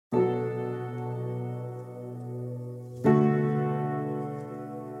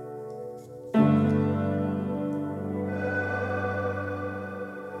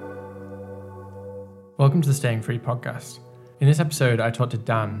Welcome to the Staying Free podcast. In this episode, I talked to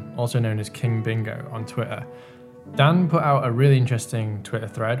Dan, also known as King Bingo, on Twitter. Dan put out a really interesting Twitter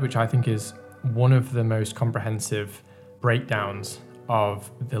thread, which I think is one of the most comprehensive breakdowns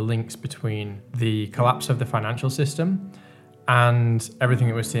of the links between the collapse of the financial system and everything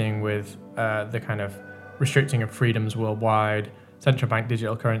that we're seeing with the kind of restricting of freedoms worldwide, central bank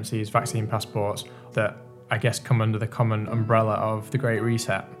digital currencies, vaccine passports that I guess come under the common umbrella of the Great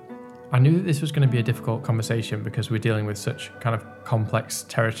Reset. I knew that this was going to be a difficult conversation because we're dealing with such kind of complex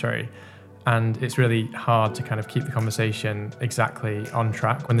territory, and it's really hard to kind of keep the conversation exactly on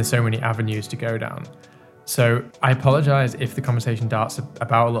track when there's so many avenues to go down. So I apologize if the conversation darts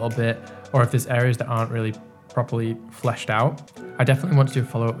about a little bit, or if there's areas that aren't really properly fleshed out. I definitely want to do a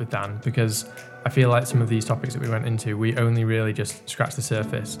follow-up with Dan because I feel like some of these topics that we went into, we only really just scratched the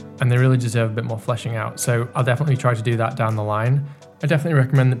surface and they really deserve a bit more fleshing out. So I'll definitely try to do that down the line. I definitely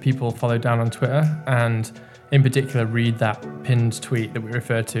recommend that people follow Dan on Twitter and in particular read that pinned tweet that we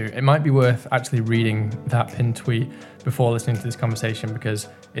referred to. It might be worth actually reading that pinned tweet before listening to this conversation because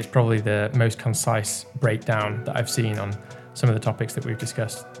it's probably the most concise breakdown that I've seen on some of the topics that we've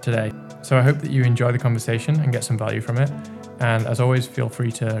discussed today. So I hope that you enjoy the conversation and get some value from it. And as always, feel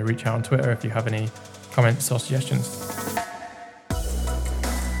free to reach out on Twitter if you have any comments or suggestions.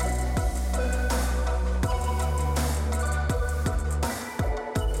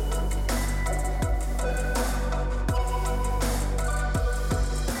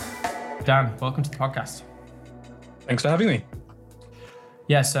 Dan, welcome to the podcast. Thanks for having me.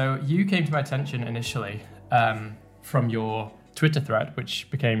 Yeah, so you came to my attention initially from your Twitter thread, which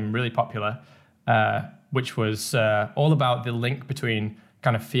became really popular, which was all about the link between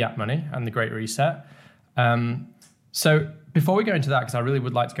kind of fiat money and the Great Reset. So before we go into that, because I really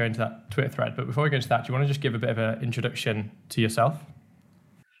would like to go into that Twitter thread, but before we go into that, do you want to just give a bit of an introduction to yourself?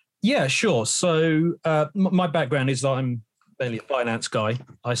 Yeah, sure. So my background is that I'm mainly a finance guy.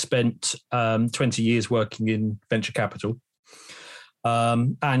 I spent 20 years working in venture capital.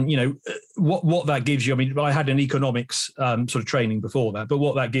 And, you know, what that gives you, I mean, I had an economics sort of training before that, but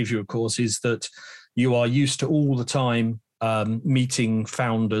what that gives you, of course, is that you are used to all the time meeting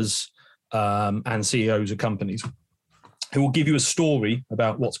founders and CEOs of companies who will give you a story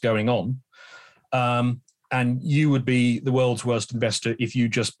about what's going on. And you would be the world's worst investor if you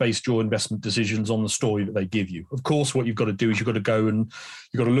just based your investment decisions on the story that they give you. Of course, what you've got to do is you've got to go and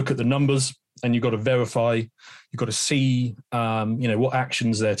you've got to look at the numbers and you've got to verify, you've got to see, what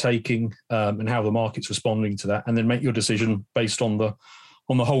actions they're taking and how the market's responding to that, and then make your decision based on the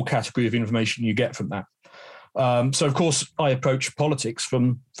whole category of information you get from that. So, of course, I approach politics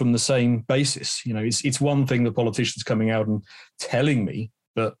from the same basis. You know, it's one thing the politicians coming out and telling me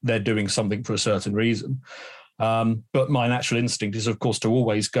that they're doing something for a certain reason. But my natural instinct is, of course, to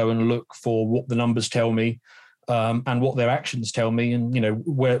always go and look for what the numbers tell me and what their actions tell me and, you know,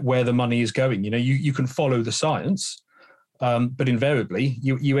 where the money is going. You know, you can follow the science, but invariably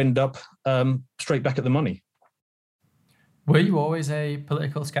you end up straight back at the money. Were you always a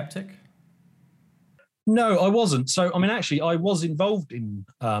political skeptic? No, I wasn't. So, I mean, actually, I was involved in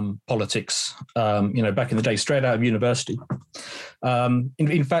politics, back in the day, straight out of university.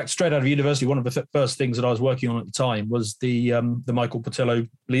 In fact, straight out of university, one of the first things that I was working on at the time was the Michael Portillo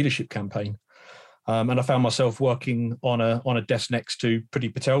leadership campaign. And I found myself working on a desk next to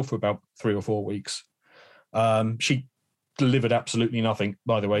Priti Patel for about 3 or 4 weeks. She delivered absolutely nothing,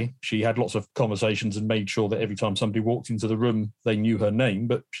 by the way. She had lots of conversations and made sure that every time somebody walked into the room, they knew her name,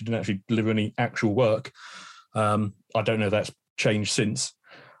 but she didn't actually deliver any actual work. I don't know if that's changed since.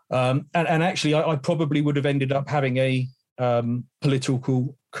 And actually, I probably would have ended up having a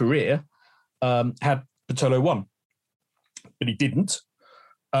political career had Portillo won, but he didn't.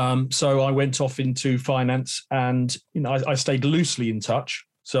 So I went off into finance, and you know I stayed loosely in touch.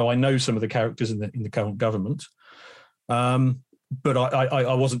 So I know some of the characters in the current government. But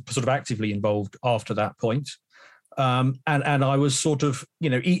I wasn't sort of actively involved after that point. And I was sort of, you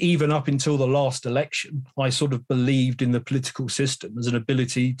know, even up until the last election, I sort of believed in the political system as an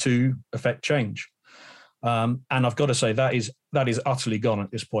ability to affect change. And I've got to say that is utterly gone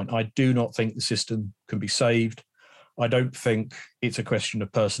at this point. I do not think the system can be saved. I don't think it's a question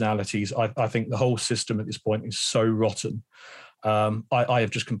of personalities. I think the whole system at this point is so rotten. I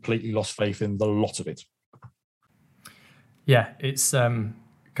have just completely lost faith in the lot of it. Yeah, it's kind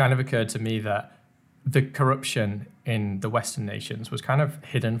of occurred to me that the corruption in the Western nations was kind of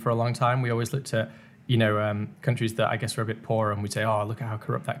hidden for a long time. We always looked at, countries that I guess were a bit poorer and we'd say, oh, look at how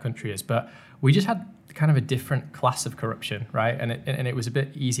corrupt that country is. But we just had kind of a different class of corruption, right? And it was a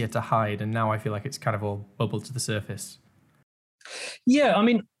bit easier to hide. And now I feel like it's kind of all bubbled to the surface. Yeah, I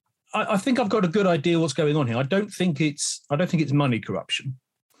mean, I think I've got a good idea what's going on here. I don't think it's money corruption.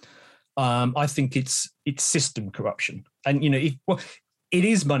 I think it's system corruption, and it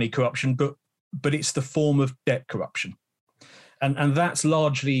is money corruption, but it's the form of debt corruption, and that's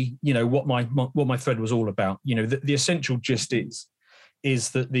largely what my thread was all about. The essential gist is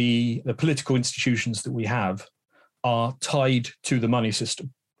that the political institutions that we have are tied to the money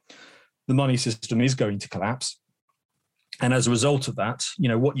system. The money system is going to collapse. And as a result of that,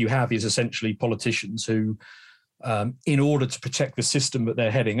 what you have is essentially politicians who, in order to protect the system that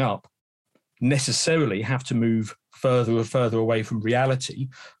they're heading up, necessarily have to move further and further away from reality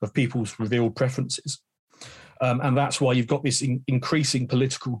of people's revealed preferences. And that's why you've got this increasing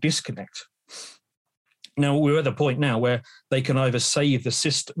political disconnect. Now, we're at the point now where they can either save the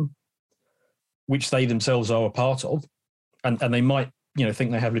system, which they themselves are a part of, and they might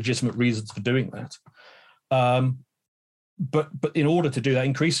think they have legitimate reasons for doing that. But in order to do that,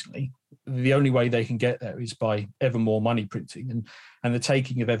 increasingly, the only way they can get there is by ever more money printing and the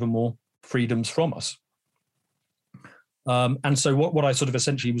taking of ever more freedoms from us. And so what I sort of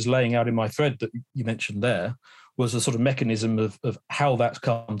essentially was laying out in my thread that you mentioned there was a sort of mechanism of how that's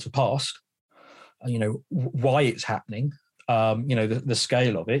come to pass, why it's happening, the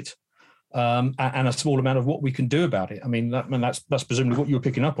scale of it, and a small amount of what we can do about it. I mean, that's presumably what you were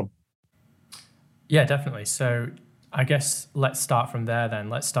picking up on. Yeah, definitely. So I guess let's start from there then.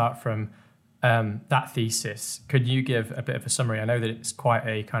 Let's start from that thesis. Could you give a bit of a summary? I know that it's quite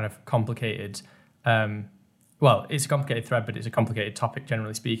a kind of complicated, it's a complicated thread, but it's a complicated topic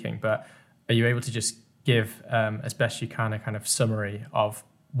generally speaking. But are you able to just give, as best you can, a kind of summary of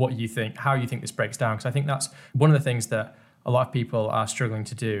what you think, how you think this breaks down? Because I think that's one of the things that a lot of people are struggling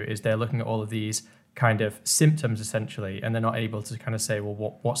to do is they're looking at all of these kind of symptoms essentially, and they're not able to kind of say,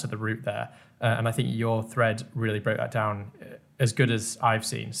 well, what's at the root there? And I think your thread really broke that down as good as I've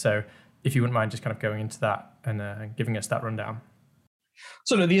seen. So if you wouldn't mind just kind of going into that and giving us that rundown.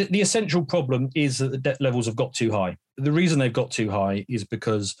 So the essential problem is that the debt levels have got too high. The reason they've got too high is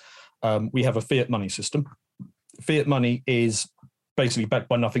because we have a fiat money system. Fiat money is basically backed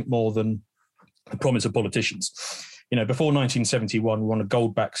by nothing more than the promise of politicians. Before 1971, we were on a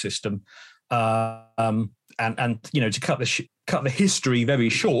gold-backed system. And to cut the history very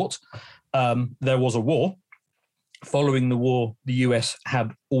short, there was a war. Following the war, the US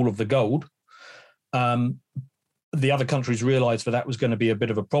had all of the gold. The other countries realized that was going to be a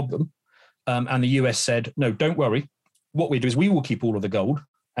bit of a problem. And the US said, no, don't worry. What we do is we will keep all of the gold.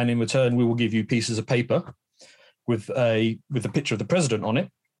 And in return, we will give you pieces of paper with a picture of the president on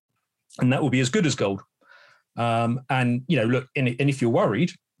it. And that will be as good as gold. Look, and if you're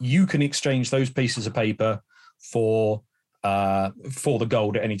worried, you can exchange those pieces of paper for the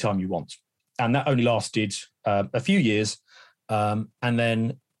gold at any time you want. And that only lasted a few years. And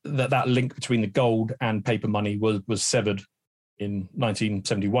then that link between the gold and paper money was severed in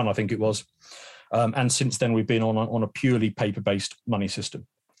 1971, I think it was. And since then, we've been on a purely paper-based money system.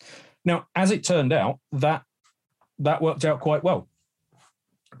 Now, as it turned out, that worked out quite well,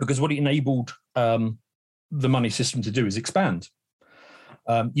 because what it enabled the money system to do is expand.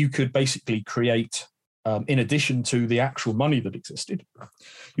 You could basically create, in addition to the actual money that existed,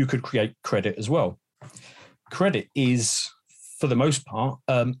 you could create credit as well. Credit is, for the most part,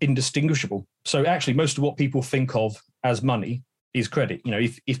 indistinguishable. So actually, most of what people think of as money is credit.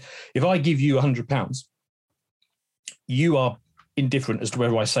 If I give you £100, you are indifferent as to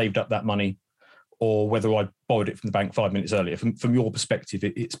whether I saved up that money or whether I borrowed it from the bank 5 minutes earlier. From your perspective,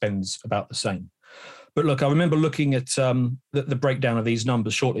 it spends about the same. But look, I remember looking at the breakdown of these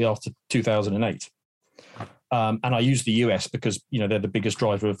numbers shortly after 2008. And I used the US because, they're the biggest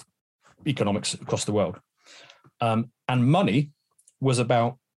driver of economics across the world. And money was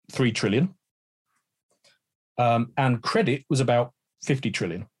about 3 trillion. And credit was about 50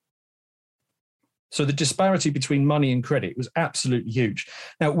 trillion. So the disparity between money and credit was absolutely huge.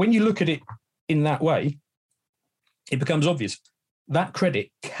 Now, when you look at it in that way, it becomes obvious that credit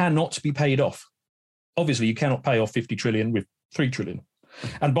cannot be paid off. Obviously, you cannot pay off 50 trillion with 3 trillion.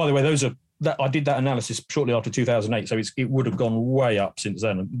 And by the way, I did that analysis shortly after 2008, so it would have gone way up since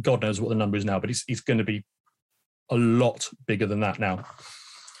then. And God knows what the number is now, but it's going to be a lot bigger than that now.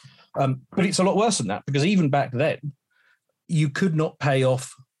 But it's a lot worse than that, because even back then, you could not pay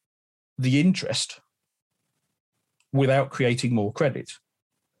off the interest without creating more credit.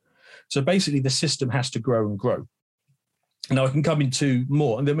 So basically, the system has to grow and grow. Now, I can come into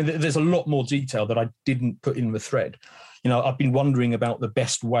more, and there's a lot more detail that I didn't put in the thread. I've been wondering about the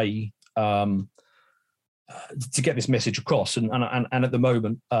best way to get this message across. And at the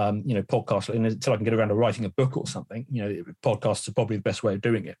moment, podcasts, and until I can get around to writing a book or something, podcasts are probably the best way of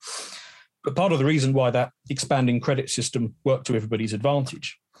doing it. But part of the reason why that expanding credit system worked to everybody's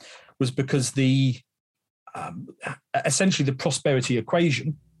advantage was because essentially the prosperity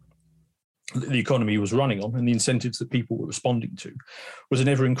equation that the economy was running on and the incentives that people were responding to was an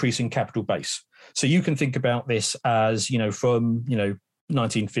ever-increasing capital base. So you can think about this as, from 1950s,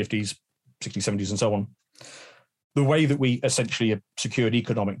 60s, 70s, and so on. The way that we essentially secured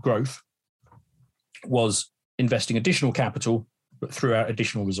economic growth was investing additional capital, but throughout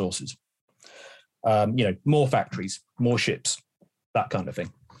additional resources. More factories, more ships, that kind of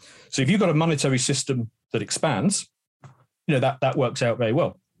thing. So if you've got a monetary system that expands, that works out very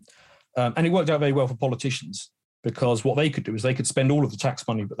well. And it worked out very well for politicians, because what they could do is they could spend all of the tax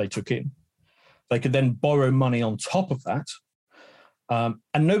money that they took in. They could then borrow money on top of that.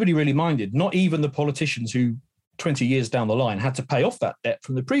 And nobody really minded, not even the politicians who 20 years down the line had to pay off that debt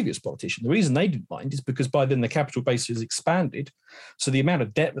from the previous politician. The reason they didn't mind is because by then the capital base has expanded. So the amount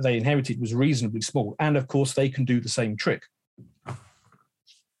of debt that they inherited was reasonably small. And of course, they can do the same trick.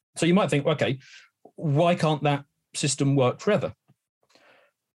 So you might think, okay, why can't that system work forever?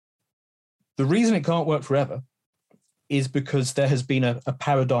 The reason it can't work forever is because there has been a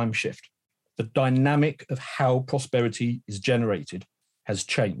paradigm shift. The dynamic of how prosperity is generated has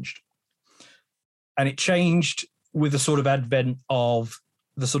changed. And it changed with the sort of advent of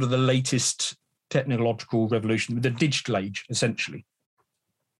the latest technological revolution, the digital age, essentially.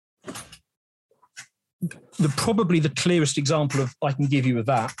 Probably the clearest example I can give you of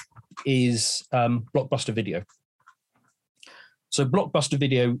that is Blockbuster Video. So Blockbuster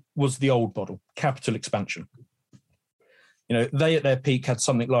Video was the old model, capital expansion. They at their peak had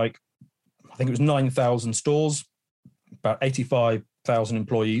something like, I think it was 9,000 stores, about 85,000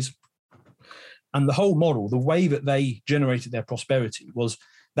 employees. And the whole model, the way that they generated their prosperity was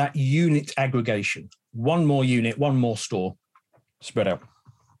that unit aggregation. One more unit, one more store, spread out.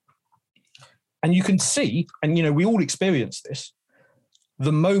 And you can see, and we all experienced this,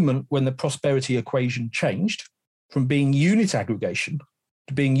 the moment when the prosperity equation changed from being unit aggregation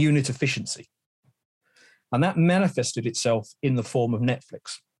to being unit efficiency. And that manifested itself in the form of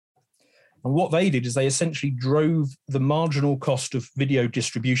Netflix. And what they did is they essentially drove the marginal cost of video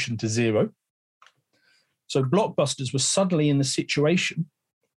distribution to zero. So Blockbusters was suddenly in the situation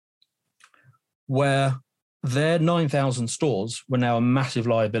where their 9,000 stores were now a massive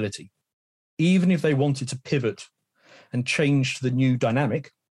liability. Even if they wanted to pivot and change to the new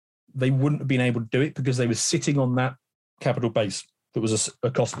dynamic, they wouldn't have been able to do it because they were sitting on that capital base that was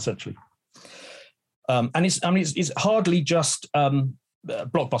a cost, essentially. And it's hardly just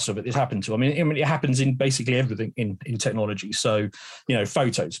Blockbuster that this happened to. I mean, it happens in basically everything in technology. So,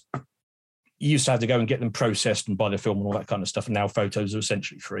 photos. You used to have to go and get them processed and buy the film and all that kind of stuff. And now photos are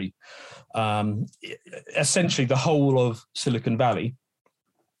essentially free. Essentially, the whole of Silicon Valley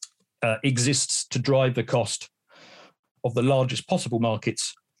exists to drive the cost of the largest possible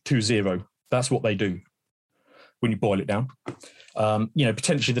markets to zero. That's what they do when you boil it down.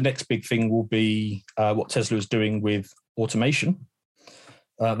 Potentially the next big thing will be what Tesla is doing with automation.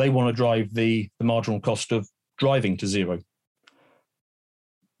 They want to drive the marginal cost of driving to zero.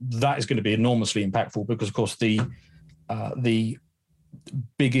 That is going to be enormously impactful because, of course, the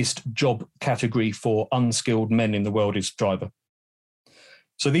biggest job category for unskilled men in the world is driver.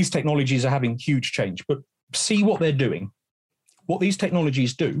 So these technologies are having huge change. But see what they're doing. What these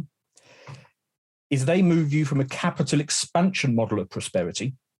technologies do is they move you from a capital expansion model of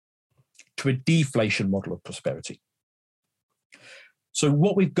prosperity to a deflation model of prosperity. So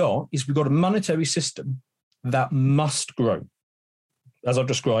what we've got a monetary system that must grow. As I've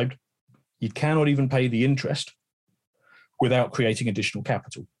described, you cannot even pay the interest without creating additional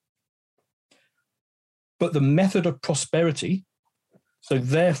capital. But the method of prosperity, so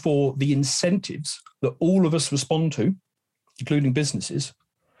therefore the incentives that all of us respond to, including businesses,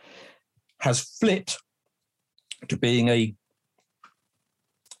 has flipped to being a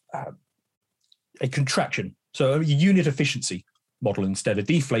contraction, so a unit efficiency model instead, a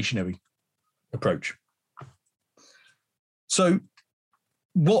deflationary approach. So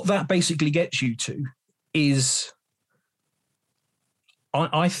what that basically gets you to is,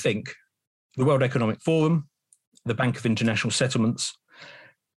 I think, the World Economic Forum, the Bank of International Settlements,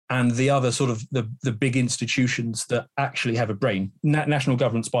 and the other sort of the big institutions that actually have a brain. National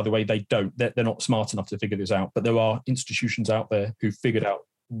governments, by the way, they don't. They're not smart enough to figure this out. But there are institutions out there who figured out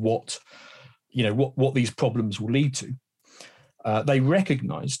what these problems will lead to. They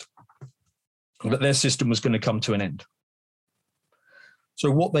recognised that their system was going to come to an end.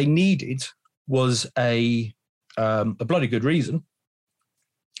 So what they needed was a bloody good reason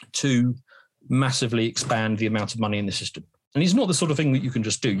to massively expand the amount of money in the system. And it's not the sort of thing that you can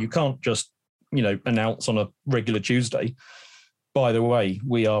just do. You can't just, announce on a regular Tuesday, by the way,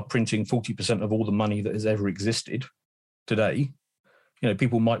 we are printing 40% of all the money that has ever existed today.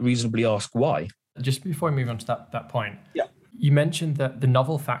 People might reasonably ask why. Just before we move on to that point, yeah, you mentioned that the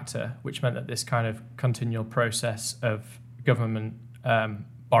novel factor, which meant that this kind of continual process of government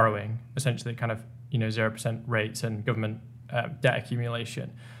borrowing, essentially kind of 0% rates and government debt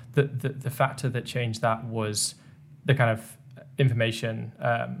accumulation, the factor that changed that was the kind of information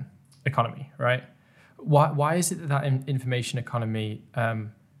economy, right? Why is it that information economy?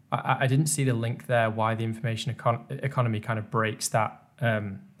 I didn't see the link there. Why the information economy kind of breaks that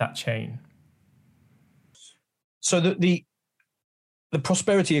chain? So the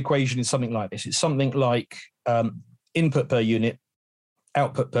prosperity equation is something like this. It's something like input per unit,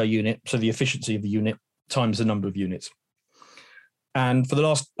 output per unit, so the efficiency of the unit times the number of units. And for the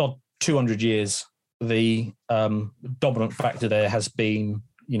last 200 years, the dominant factor there has been,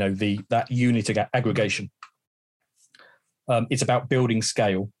 that unit aggregation. It's about building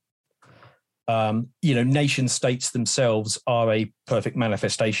scale. Nation states themselves are a perfect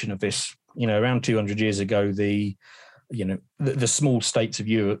manifestation of this. Around 200 years ago, the small states of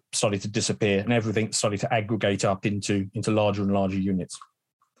Europe started to disappear, and everything started to aggregate up into larger and larger units.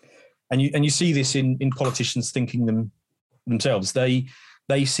 And you see this in politicians thinking themselves.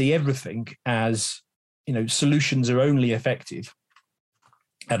 They see everything as, solutions are only effective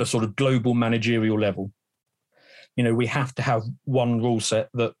at a sort of global managerial level. We have to have one rule set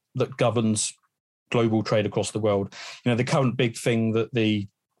that governs global trade across the world. The current big thing that the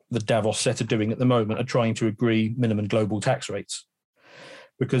Davos set are doing at the moment are trying to agree minimum global tax rates,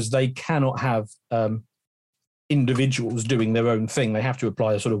 because they cannot have individuals doing their own thing. They have to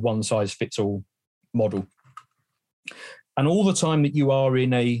apply a sort of one-size-fits-all model. And all the time that you are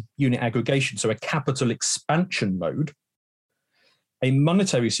in a unit aggregation, so a capital expansion mode, a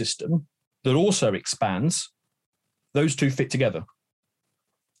monetary system that also expands, those two fit together.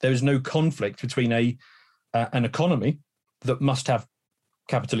 There is no conflict between an economy that must have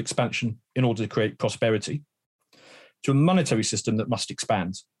capital expansion in order to create prosperity to a monetary system that must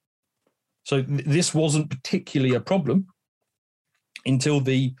expand. So this wasn't particularly a problem until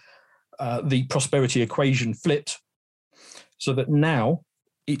the prosperity equation flipped, so that now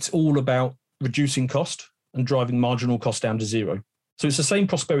it's all about reducing cost and driving marginal cost down to zero. So it's the same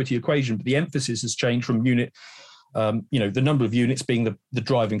prosperity equation, but the emphasis has changed from unit, the number of units being the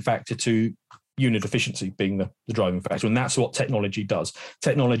driving factor, to unit efficiency being the driving factor. And that's what technology does.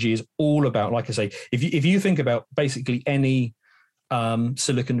 Technology is all about, like I say, if you think about basically any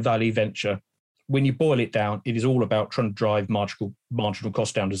Silicon Valley venture, when you boil it down, it is all about trying to drive marginal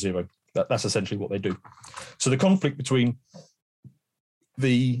cost down to zero. That's essentially what they do. So the conflict between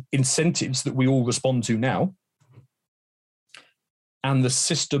the incentives that we all respond to now and the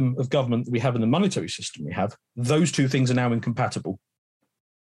system of government that we have and the monetary system we have, those two things are now incompatible.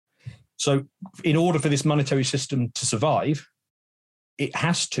 So in order for this monetary system to survive, it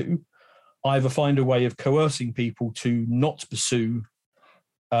has to either find a way of coercing people to not pursue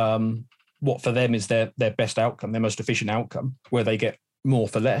what for them is their best outcome, their most efficient outcome, where they get more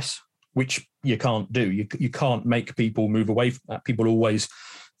for less, which you can't do. You can't make people move away from that. People always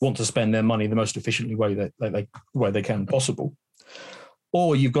want to spend their money the most efficiently way they can possible.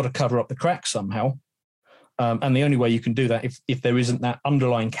 Or you've got to cover up the cracks somehow. And the only way you can do that, if there isn't that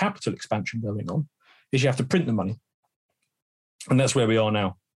underlying capital expansion going on, is you have to print the money. And that's where we are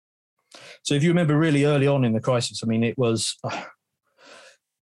now. So if you remember really early on in the crisis, I mean, it was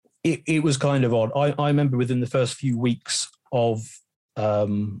it was kind of odd. I remember within the first few weeks of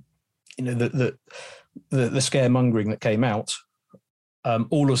the scaremongering that came out,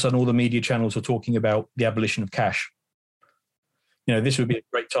 all of a sudden all the media channels were talking about the abolition of cash. This would be a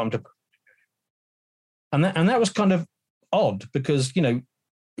great time to, and that was kind of odd, because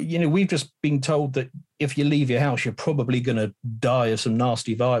we've just been told that if you leave your house, you're probably going to die of some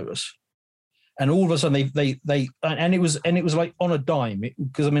nasty virus, and all of a sudden it was like on a dime,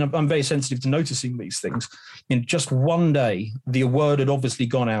 because I'm very sensitive to noticing these things. In just one day, the word had obviously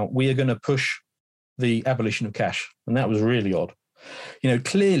gone out: we are going to push the abolition of cash, and that was really odd.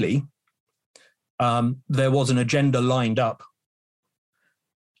 Clearly, there was an agenda lined up,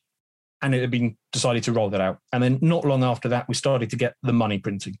 and it had been decided to roll that out. And then not long after that, we started to get the money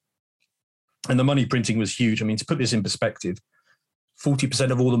printing. And the money printing was huge. To put this in perspective,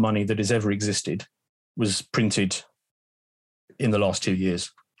 40% of all the money that has ever existed was printed in the last 2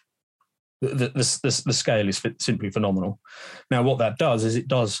 years. The scale is simply phenomenal. Now, what that does is it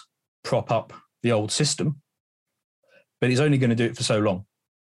does prop up the old system, but it's only going to do it for so long.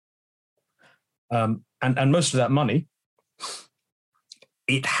 And most of that money,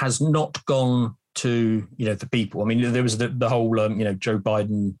 it has not gone to the people. I mean, there was the whole Joe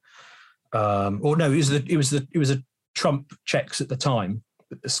Biden, or no, it was a Trump checks at the time,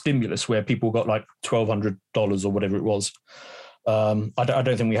 the stimulus where people got like $1,200 or whatever it was. I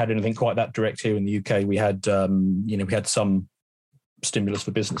don't think we had anything quite that direct here in the UK. We had we had some stimulus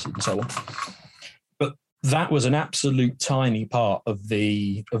for businesses and so on, but that was an absolute tiny part of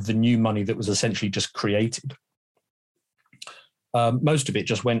the new money that was essentially just created. Most of it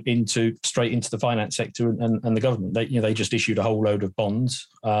just went straight into the finance sector and the government. They just issued a whole load of bonds.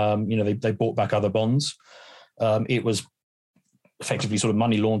 They bought back other bonds. It was effectively sort of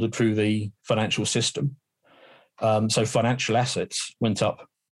money laundered through the financial system. So financial assets went up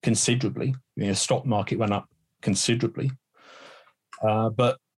considerably. The stock market went up considerably,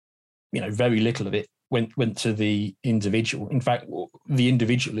 but very little of it went to the individual. In fact, the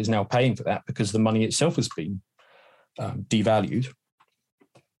individual is now paying for that because the money itself has been devalued.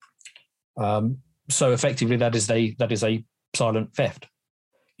 So effectively, that is a silent theft.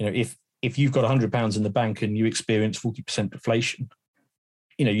 If you've got £100 in the bank and you experience 40% deflation,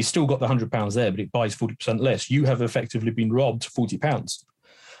 you still got the £100 there, but it buys 40% less. You have effectively been robbed £40.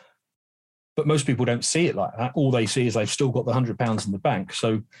 But most people don't see it like that. All they see is they've still got the £100 in the bank,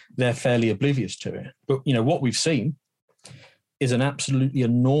 so they're fairly oblivious to it. But what we've seen is an absolutely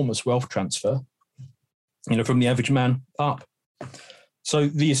enormous wealth transfer, from the average man up. So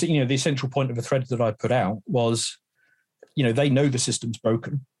the essential point of a thread that I put out was, they know the system's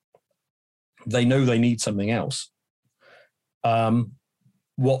broken. They know they need something else.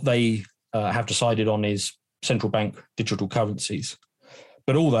 What they have decided on is central bank digital currencies.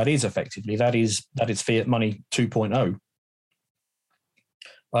 But all that is effectively, that is fiat money 2.0.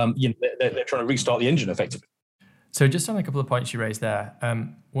 They're trying to restart the engine effectively. So just on a couple of points you raised there,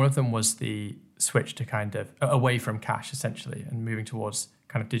 one of them was the switch to kind of away from cash essentially and moving towards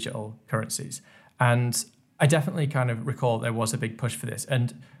kind of digital currencies. And I definitely kind of recall there was a big push for this.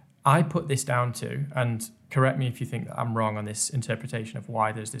 And I put this down to, and correct me if you think that I'm wrong on this interpretation of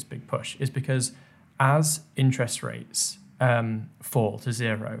why there's this big push, is because as interest rates fall to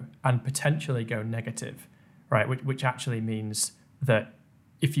zero and potentially go negative, right, which actually means that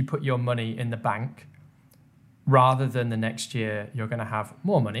if you put your money in the bank, rather than the next year you're going to have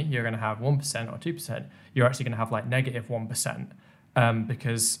more money, you're going to have 1% or 2%, you're actually going to have like negative 1%,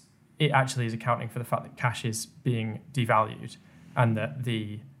 because it actually is accounting for the fact that cash is being devalued and that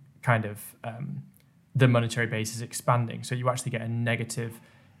the kind of the monetary base is expanding. So you actually get a negative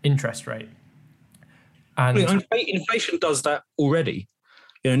interest rate. And inflation does that already.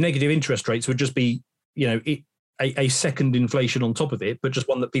 Negative interest rates would just be, a second inflation on top of it, but just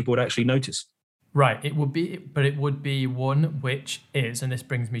one that people would actually notice. Right. It would be one which is, and this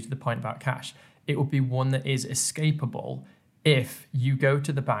brings me to the point about cash, it would be one that is escapable if you go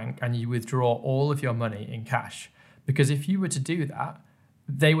to the bank and you withdraw all of your money in cash. Because if you were to do that,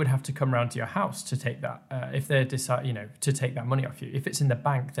 they would have to come round to your house to take that, if they decide, to take that money off you. If it's in the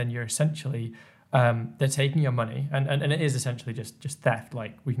bank, then you're essentially, they're taking your money, and it is essentially just theft.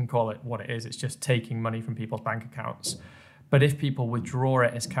 Like, we can call it what it is. It's just taking money from people's bank accounts. But if people withdraw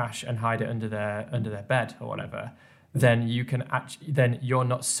it as cash and hide it under their bed or whatever, then then you're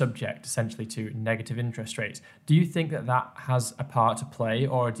not subject essentially to negative interest rates. Do you think that has a part to play,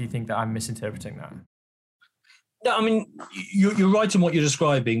 or do you think that I'm misinterpreting that? No, I mean, you're right in what you're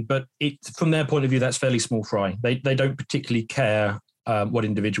describing, but from their point of view, that's fairly small fry. They don't particularly care what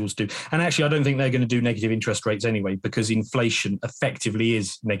individuals do. And actually, I don't think they're going to do negative interest rates anyway, because inflation effectively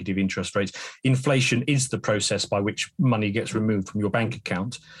is negative interest rates. Inflation is the process by which money gets removed from your bank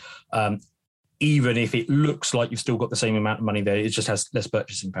account. Even if it looks like you've still got the same amount of money there, it just has less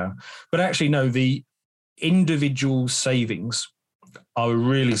purchasing power. But actually, no, the individual savings are a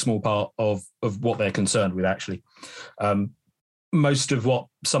really small part of what they're concerned with, actually. Most of what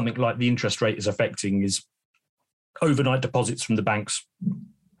something like the interest rate is affecting is overnight deposits from the banks,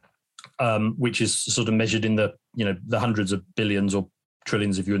 which is sort of measured in the hundreds of billions or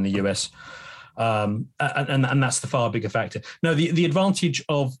trillions if you're in the US. And that's the far bigger factor. No, the advantage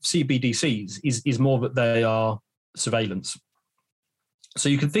of CBDCs is more that they are surveillance. So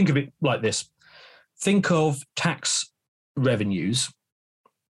you can think of it like this. Think of tax revenues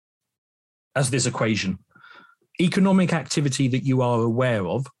as this equation: economic activity that you are aware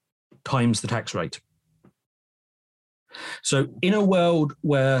of times the tax rate. So in a world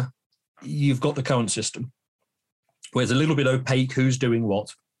where you've got the current system, where it's a little bit opaque who's doing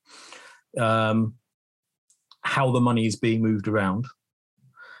what, how the money is being moved around,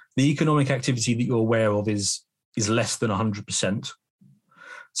 the economic activity that you're aware of is less than 100%.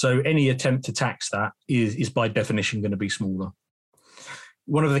 So any attempt to tax that is by definition going to be smaller.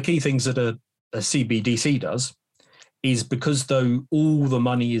 One of the key things that a CBDC does is, because though all the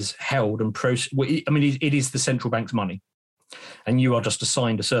money is held and it is the central bank's money, and you are just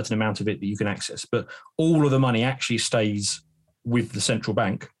assigned a certain amount of it that you can access, but all of the money actually stays with the central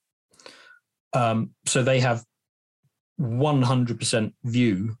bank. So they have 100%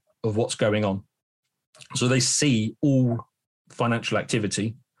 view of what's going on. So they see all financial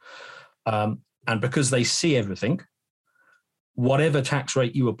activity. And because they see everything, whatever tax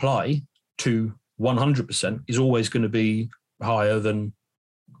rate you apply to 100% is always going to be higher than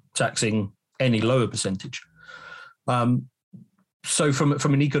taxing any lower percentage. So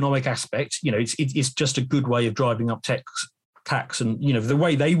from an economic aspect, it's just a good way of driving up tax. And, the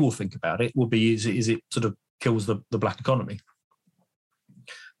way they will think about it will be is it sort of kills the black economy.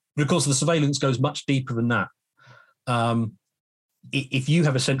 But of course, the surveillance goes much deeper than that. If you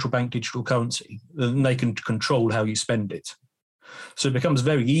have a central bank digital currency, then they can control how you spend it. So it becomes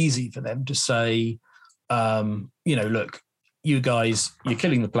very easy for them to say, look, you guys, you're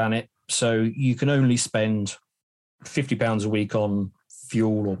killing the planet, so you can only spend £50 a week on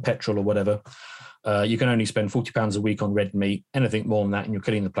fuel or petrol or whatever. You can only spend £40 a week on red meat. Anything more than that, and you're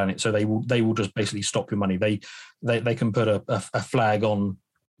killing the planet. So they will just basically stop your money. They can put a flag on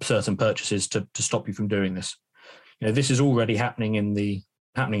certain purchases to stop you from doing this. This is already happening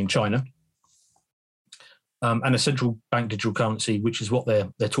in China, and a central bank digital currency, which is what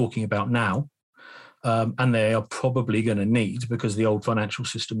they're talking about now, and they are probably going to need, because the old financial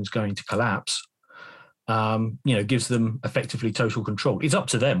system is going to collapse. Gives them effectively total control. It's up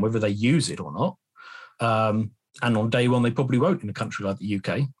to them whether they use it or not. And on day one, they probably won't in a country like the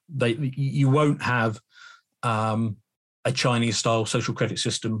UK. You won't have a Chinese-style social credit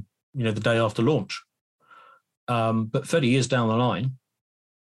system, the day after launch. But 30 years down the line,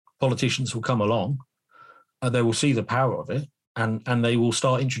 politicians will come along, they will see the power of it, and they will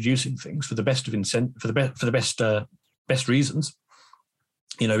start introducing things for the best of best reasons.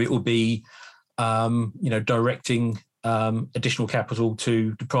 It will be directing additional capital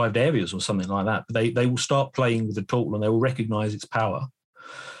to deprived areas or something like that. But they will start playing with the tool, and they will recognise its power,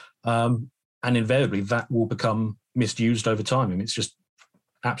 and invariably that will become misused over time. It's just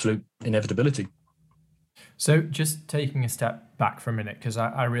absolute inevitability. So just taking a step back for a minute, because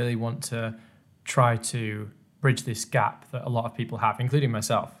I really want to try to bridge this gap that a lot of people have, including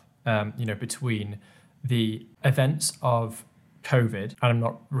myself, between the events of COVID, and I'm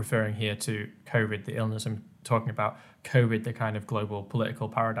not referring here to COVID, the illness, I'm talking about COVID, the kind of global political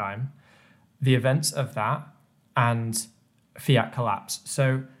paradigm, the events of that and fiat collapse.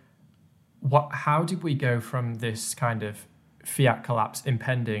 So how did we go from this kind of fiat collapse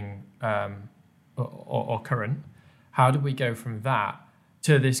impending or current, how did we go from that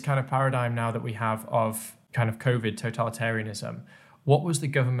to this kind of paradigm now that we have of kind of COVID totalitarianism? What was the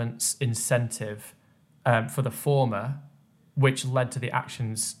government's incentive for the former, which led to the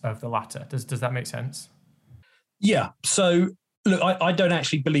actions of the latter? Does that make sense? Yeah. So look, I don't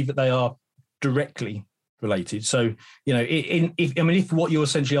actually believe that they are directly related. So, if what you're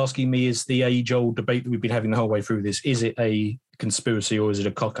essentially asking me is the age-old debate that we've been having the whole way through this, is it a conspiracy or is it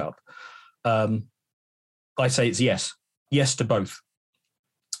a cock-up? I say it's yes to both.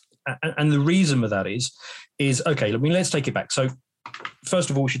 And the reason for that is okay, let's take it back. So first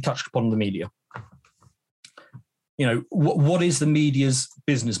of all, we should touch upon the media. What is the media's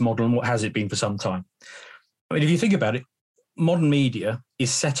business model, and what has it been for some time? If you think about it, modern media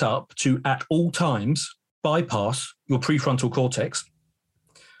is set up to, at all times, bypass your prefrontal cortex,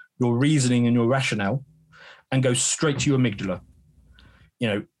 your reasoning and your rationale, and go straight to your amygdala.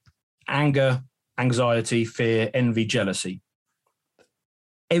 Anger, anxiety, fear, envy, jealousy.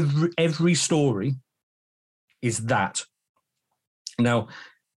 Every story is that. Now,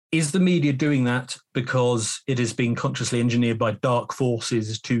 is the media doing that because it has been consciously engineered by dark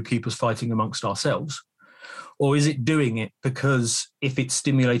forces to keep us fighting amongst ourselves? Or is it doing it because if it's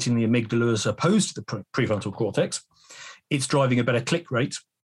stimulating the amygdala as opposed to the prefrontal cortex, it's driving a better click rate,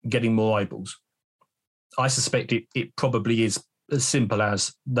 getting more eyeballs? I suspect it probably is as simple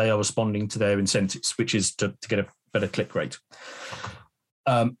as they are responding to their incentives, which is to get a better click rate.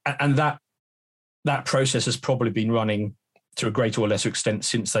 And that process has probably been running to a greater or lesser extent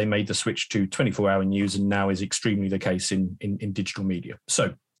since they made the switch to 24-hour news, and now is extremely the case in digital media.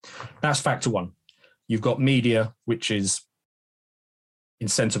 So that's factor one. You've got media, which is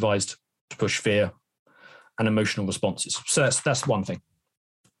incentivized to push fear and emotional responses. So that's one thing.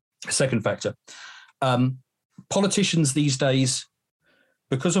 Second factor, politicians these days,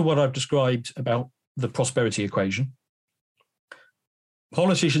 because of what I've described about the prosperity equation,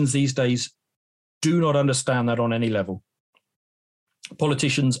 politicians these days do not understand that on any level.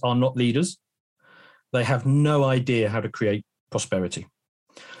 Politicians are not leaders. They have no idea how to create prosperity.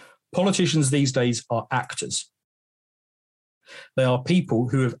 Politicians these days are actors. They are people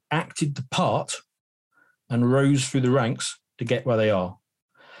who have acted the part and rose through the ranks to get where they are.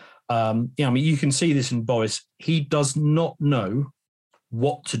 You can see this in Boris. He does not know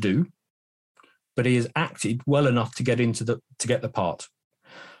what to do, but he has acted well enough to get the part.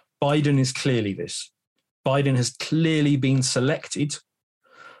 Biden is clearly this. Biden has clearly been selected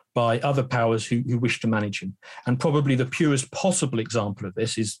by other powers who wish to manage him. And probably the purest possible example of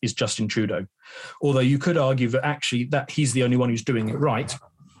this is Justin Trudeau. Although you could argue that actually that he's the only one who's doing it right,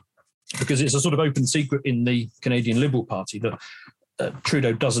 because it's a sort of open secret in the Canadian Liberal Party that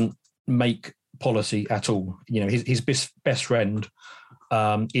Trudeau doesn't make policy at all. His best friend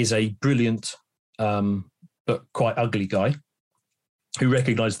is a brilliant but quite ugly guy who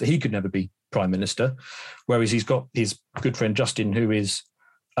recognised that he could never be Prime Minister, whereas he's got his good friend Justin, who is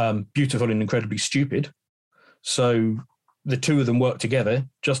beautiful and incredibly stupid. So the two of them work together.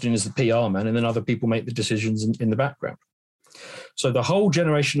 Justin is the PR man, and then other people make the decisions in the background. So the whole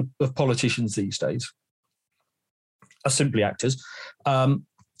generation of politicians these days are simply actors.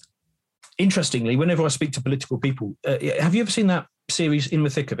 Interestingly, whenever I speak to political people, have you ever seen that series In the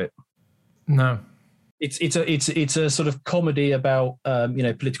Thick of It? No. It's a sort of comedy about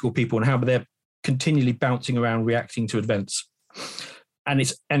political people and how they're continually bouncing around, reacting to events.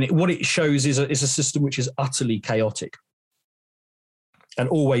 What it shows is a system which is utterly chaotic and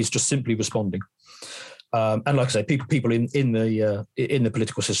always just simply responding. And like I say, people in the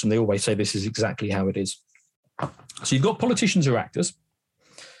political system, they always say this is exactly how it is. So you've got politicians who are actors,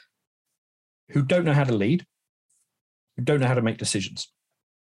 who don't know how to lead, who don't know how to make decisions.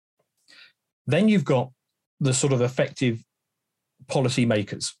 Then you've got the sort of effective policy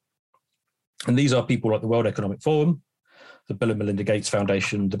makers. And these are people like the World Economic Forum, the Bill and Melinda Gates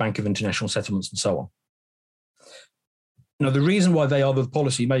Foundation, the Bank of International Settlements, and so on. Now, the reason why they are the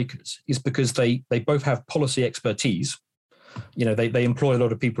policy makers is because they both have policy expertise. They employ a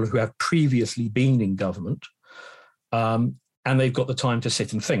lot of people who have previously been in government, and they've got the time to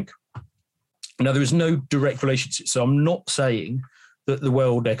sit and think. Now, there is no direct relationship. So I'm not saying that the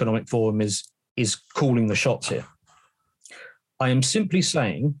World Economic Forum is calling the shots here. I am simply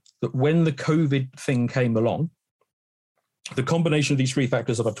saying that when the COVID thing came along, the combination of these three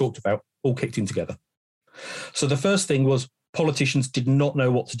factors that I've talked about all kicked in together. So the first thing was politicians did not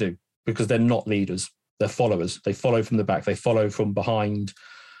know what to do because they're not leaders. They're followers. They follow from the back. They follow from behind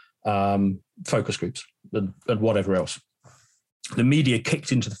focus groups and whatever else. The media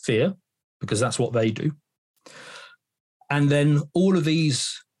kicked into the fear because that's what they do. And then all of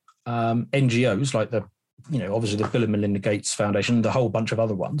these NGOs, like obviously the Bill and Melinda Gates Foundation, the whole bunch of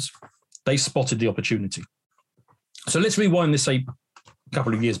other ones, they spotted the opportunity. So let's rewind this, say, a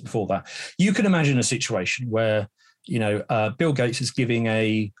couple of years before that. You can imagine a situation where, Bill Gates is giving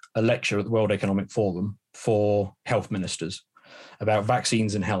a lecture at the World Economic Forum for health ministers about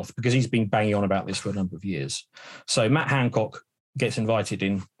vaccines and health, because he's been banging on about this for a number of years. So Matt Hancock gets invited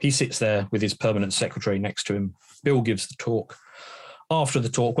in. He sits there with his permanent secretary next to him. Bill gives the talk. After the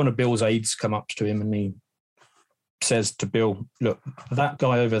talk, one of Bill's aides come up to him and he says to Bill, look, that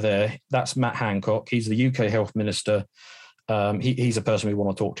guy over there, that's Matt Hancock. He's the UK health minister. He's a person we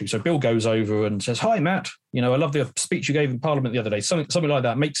want to talk to. So Bill goes over and says, hi, Matt. I love the speech you gave in Parliament the other day. Something like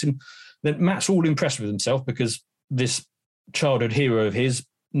that makes him, then Matt's all impressed with himself because this childhood hero of his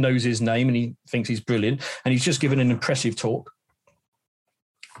knows his name and he thinks he's brilliant. And he's just given an impressive talk.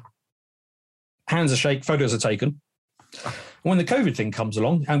 Hands are shake, photos are taken. When the COVID thing comes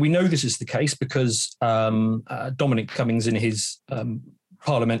along, and we know this is the case because Dominic Cummings in his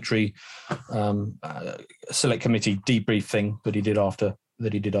parliamentary select committee debrief thing that he did after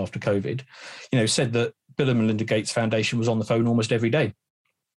COVID, said that Bill and Melinda Gates Foundation was on the phone almost every day.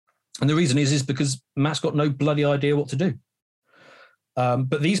 And the reason is because Matt's got no bloody idea what to do.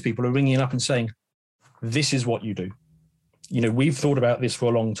 But these people are ringing up and saying, this is what you do. We've thought about this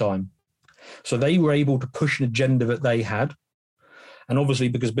for a long time. So they were able to push an agenda that they had. And obviously,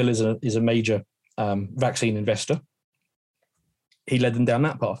 because Bill is a major vaccine investor, he led them down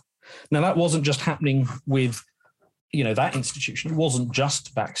that path. Now, that wasn't just happening with, that institution. It wasn't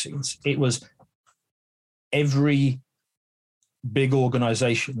just vaccines. It was every big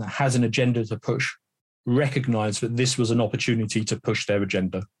organization that has an agenda to push recognized that this was an opportunity to push their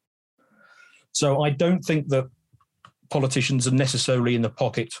agenda. So I don't think that politicians are necessarily in the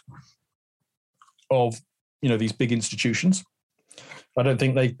pocket of, these big institutions. I don't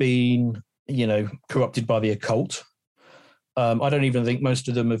think they've been, corrupted by the occult. I don't even think most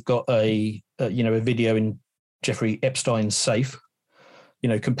of them have got a video in Jeffrey Epstein's safe,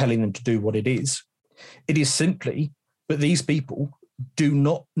 compelling them to do what it is. It is simply that these people do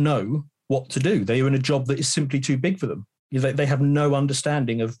not know what to do. They are in a job that is simply too big for them. They have no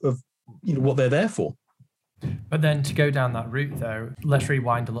understanding of what they're there for. But then to go down that route, though, let's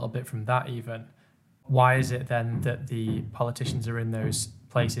rewind a little bit from that even. Why is it then that the politicians are in those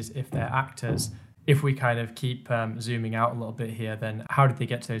places if they're actors? If we kind of keep zooming out a little bit here, then how did they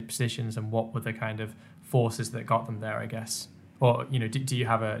get to those positions, and what were the kind of forces that got them there, I guess? Or, do you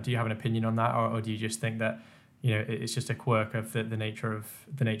have an opinion on that, or do you just think that, it's just a quirk of the nature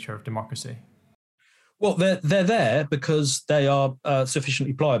of democracy? Well, they're there because they are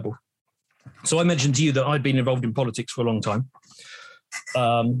sufficiently pliable. So I mentioned to you that I'd been involved in politics for a long time.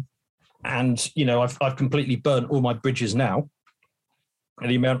 And, I've completely burnt all my bridges now. And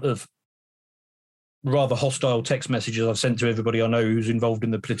the amount of rather hostile text messages I've sent to everybody I know who's involved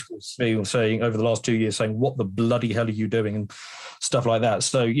in the political sphere, saying over the last 2 years, saying, what the bloody hell are you doing? And stuff like that.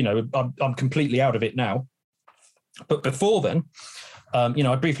 So, I'm completely out of it now. But before then,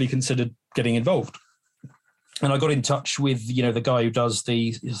 I briefly considered getting involved. And I got in touch with, the guy who does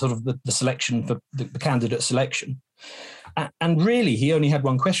the sort of the selection for the candidate selection. And really, he only had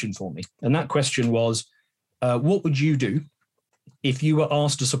one question for me. And that question was, what would you do if you were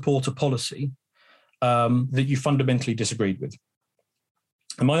asked to support a policy that you fundamentally disagreed with?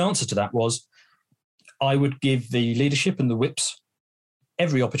 And my answer to that was, I would give the leadership and the whips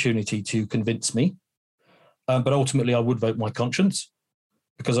every opportunity to convince me. But ultimately, I would vote my conscience,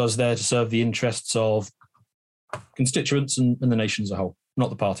 because I was there to serve the interests of constituents and the nation as a whole, not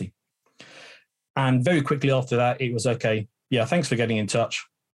the party. And very quickly after that, it was, okay, yeah, thanks for getting in touch.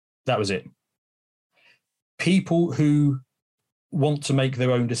 That was it. People who want to make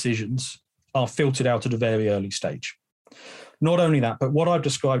their own decisions are filtered out at a very early stage. Not only that, but what I've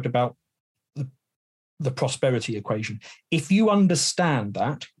described about the prosperity equation, if you understand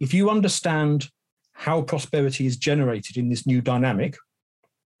that, if you understand how prosperity is generated in this new dynamic,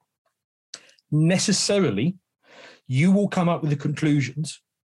 necessarily you will come up with the conclusions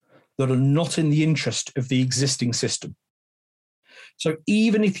that are not in the interest of the existing system. So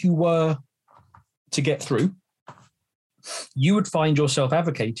even if you were to get through, you would find yourself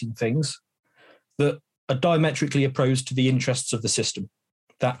advocating things that are diametrically opposed to the interests of the system.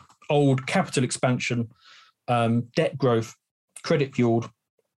 That old capital expansion, debt growth, credit fueled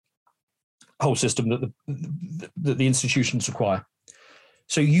whole system that the institutions require.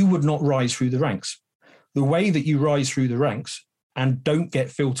 So you would not rise through the ranks. The way that you rise through the ranks and don't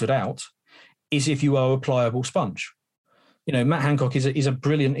get filtered out is if you are a pliable sponge. Matt Hancock is a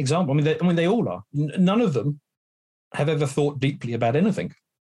brilliant example. I mean, they all are. None of them have ever thought deeply about anything.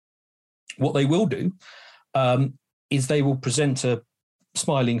 What they will do is they will present a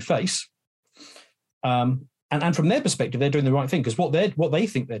smiling face, and from their perspective, they're doing the right thing, because what they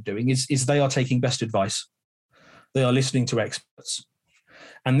think they're doing is they are taking best advice. They are listening to experts,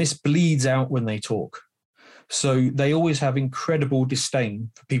 and this bleeds out when they talk. So they always have incredible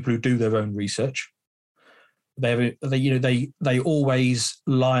disdain for people who do their own research. They always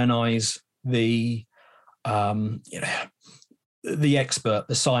lionize the expert,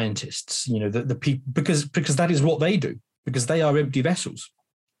 the scientists, the people, because that is what they do, because they are empty vessels.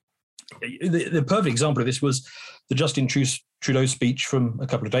 The perfect example of this was the Justin Trudeau speech from a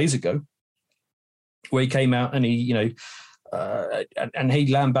couple of days ago, where he came out and he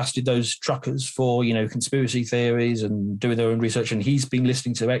lambasted those truckers for, conspiracy theories and doing their own research. And he's been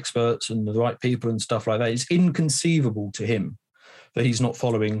listening to experts and the right people and stuff like that. It's inconceivable to him that he's not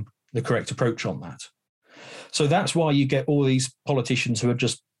following the correct approach on that. So that's why you get all these politicians who are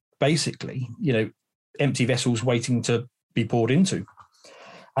just basically, empty vessels waiting to be poured into.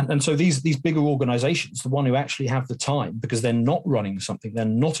 And so these bigger organizations, the one who actually have the time, because they're not running something, they're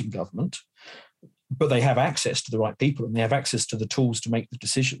not in government, but they have access to the right people and they have access to the tools to make the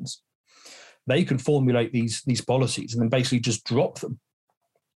decisions. They can formulate these policies and then basically just drop them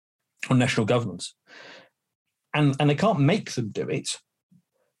on national governments. And they can't make them do it.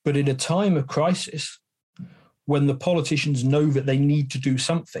 But in a time of crisis, when the politicians know that they need to do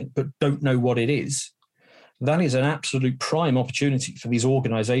something but don't know what it is, that is an absolute prime opportunity for these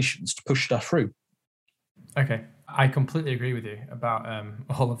organizations to push stuff through. Okay. I completely agree with you about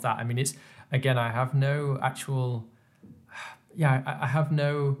all of that. I mean, it's, again, I have no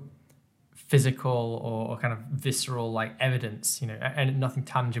physical or kind of visceral evidence, and nothing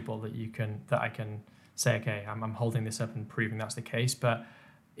tangible that I can say, okay, I'm holding this up and proving that's the case. But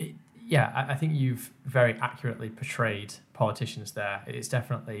it, yeah, I think you've very accurately portrayed politicians there. It's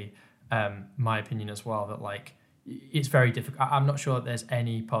definitely my opinion as well that like it's very difficult. I'm not sure that there's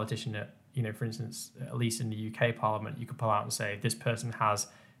any politician that, for instance, at least in the UK Parliament, you could pull out and say this person has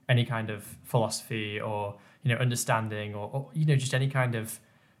any kind of philosophy or understanding or just any kind of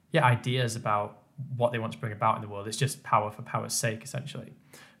ideas about what they want to bring about in the world. It's just power for power's sake, essentially.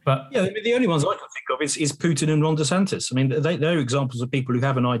 But yeah, I mean, the only ones I can think of is Putin and Ron DeSantis. I mean, they're examples of people who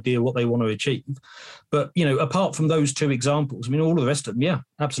have an idea what they want to achieve. But, apart from those two examples, I mean, all of the rest of them, yeah,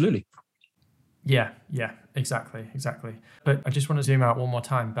 absolutely. Yeah, exactly. But I just want to zoom out one more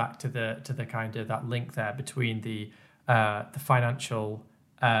time back to the kind of that link there between the financial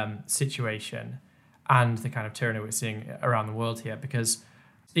situation and the kind of tyranny we're seeing around the world here, because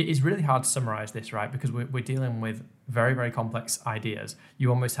it is really hard to summarize this, right? Because we're dealing with very, very complex ideas.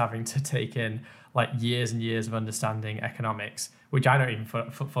 You're almost having to take in like years and years of understanding economics, which I don't even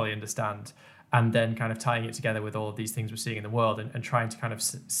fully understand, and then kind of tying it together with all of these things we're seeing in the world and trying to kind of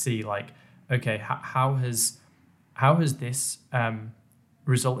see like, okay, how has this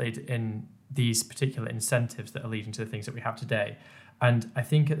resulted in these particular incentives that are leading to the things that we have today? And I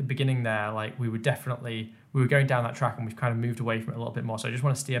think at the beginning there, like we were going down that track and we've kind of moved away from it a little bit more. So I just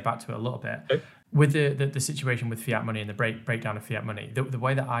want to steer back to it a little bit. Okay. With the situation with fiat money and the breakdown of fiat money, the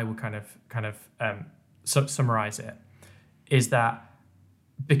way that I would kind of summarize it is that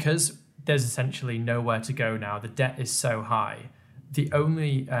because there's essentially nowhere to go now, the debt is so high, the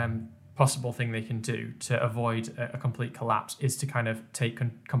only possible thing they can do to avoid a complete collapse is to kind of take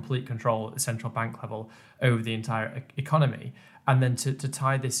complete control at the central bank level over the entire economy. And then to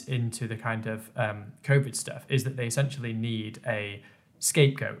tie this into the kind of COVID stuff is that they essentially need a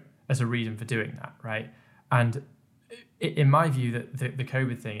scapegoat as a reason for doing that, right? And in my view, that the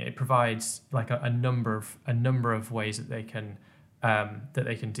COVID thing, it provides like a number of ways that they can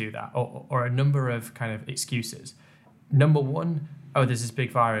do that, or a number of kind of excuses. Number one, oh, there's this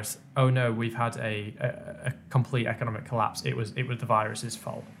big virus. Oh no, we've had a complete economic collapse. It was the virus's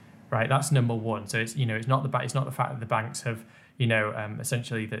fault, right? That's number one. So it's it's not the fact that the banks have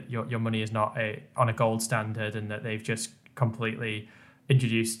essentially that your money is not on a gold standard and that they've just completely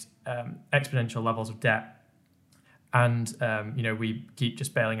introduced exponential levels of debt. And we keep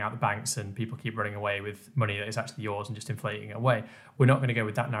just bailing out the banks and people keep running away with money that is actually yours and just inflating it away. We're not going to go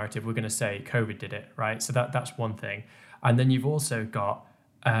with that narrative. We're going to say COVID did it, right? So that's one thing. And then you've also got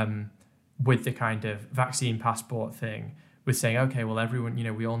with the kind of vaccine passport thing, with saying, okay, well, everyone,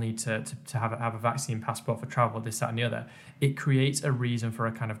 we all need to have a vaccine passport for travel, this, that, and the other. It creates a reason for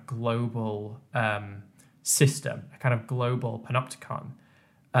a kind of global system, a kind of global panopticon,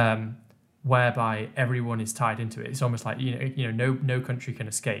 whereby everyone is tied into it. It's almost like no country can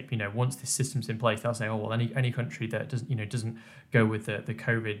escape. Once this system's in place, they'll say, oh well, any country that doesn't go with the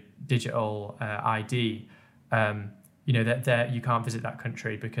COVID digital ID, that you can't visit that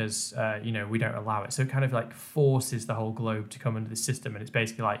country because we don't allow it. So it kind of like forces the whole globe to come under the system, and it's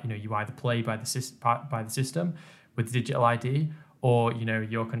basically like you either play by the system with the digital ID, or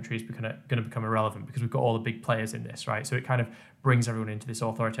your country is going to become irrelevant because we've got all the big players in this, right? So it kind of brings everyone into this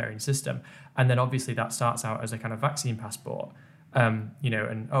authoritarian system, and then obviously that starts out as a kind of vaccine passport, and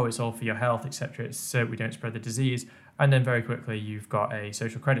it's all for your health, etc. It's so we don't spread the disease, and then very quickly you've got a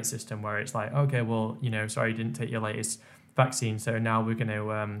social credit system where it's like, okay, well, sorry you didn't take your latest vaccine, so now we're going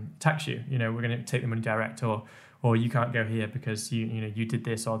to tax you. We're going to take the money direct, or you can't go here because you did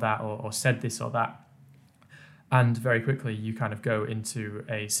this or that or said this or that. And very quickly, you kind of go into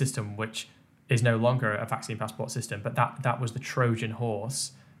a system which is no longer a vaccine passport system, but that was the Trojan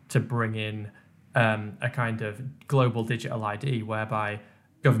horse to bring in a kind of global digital ID whereby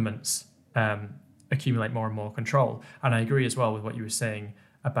governments accumulate more and more control. And I agree as well with what you were saying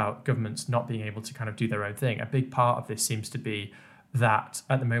about governments not being able to kind of do their own thing. A big part of this seems to be that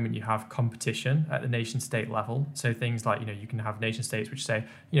at the moment you have competition at the nation state level. So things like, you can have nation states which say,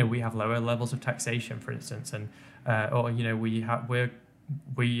 we have lower levels of taxation, for instance, and or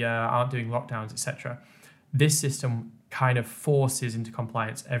we aren't doing lockdowns, etc. This system kind of forces into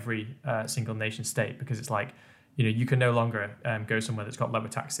compliance every single nation state, because it's like, you can no longer go somewhere that's got lower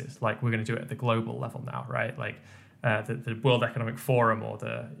taxes. Like, we're going to do it at the global level now, right? Like the World Economic Forum or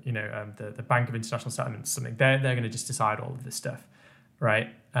the Bank of International Settlements, something, they're going to just decide all of this stuff, right?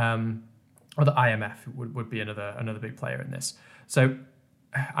 Or the IMF would be another big player in this. So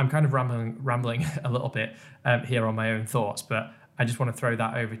I'm kind of rambling a little bit here on my own thoughts, but I just want to throw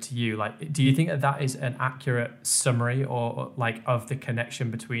that over to you. Like, do you think that is an accurate summary or like of the connection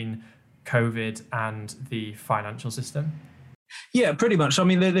between COVID and the financial system? Yeah, pretty much. I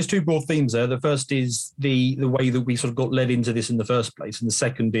mean, there's two broad themes there. The first is the way that we sort of got led into this in the first place, and the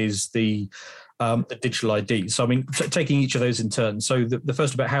second is the digital ID. So, I mean, taking each of those in turn. So, the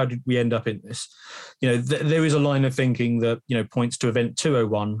first about how did we end up in this? There is a line of thinking that points to Event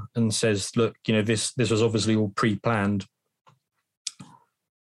 201 and says, look, this was obviously all pre-planned.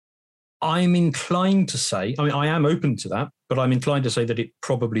 I'm inclined to say, I mean, I am open to that, but I'm inclined to say that it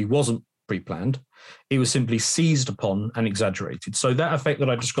probably wasn't pre-planned. It was simply seized upon and exaggerated. So that effect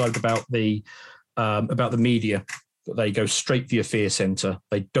that I described about the media, that they go straight for your fear center,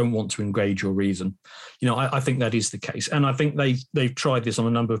 they don't want to engage your reason. I think that is the case, and I think they've tried this on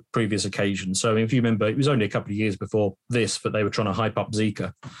a number of previous occasions. So if you remember, it was only a couple of years before this, but they were trying to hype up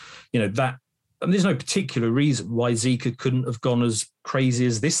Zika. And there's no particular reason why Zika couldn't have gone as crazy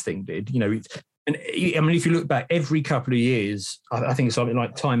as this thing did. And I mean, if you look back every couple of years, I think it's something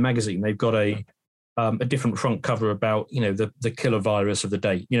like Time magazine, they've got a different front cover about, the killer virus of the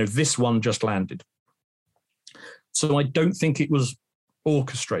day. This one just landed. So I don't think it was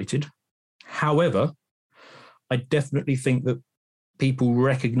orchestrated. However, I definitely think that people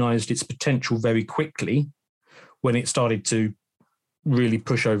recognized its potential very quickly when it started to really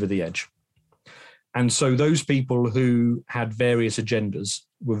push over the edge. And so those people who had various agendas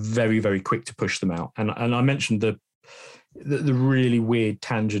were very, very quick to push them out. And I mentioned the really weird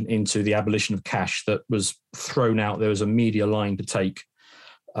tangent into the abolition of cash that was thrown out. There was a media line to take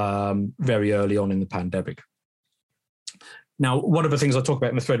very early on in the pandemic. Now, one of the things I talk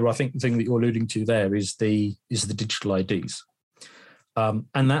about in the thread, where I think the thing that you're alluding to there is the digital IDs. And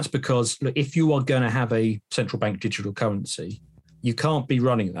that's because, look, if you are going to have a central bank digital currency, you can't be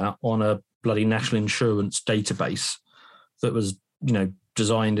running that on a bloody national insurance database that was,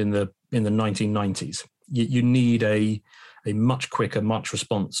 designed in the 1990s. You need a much quicker, much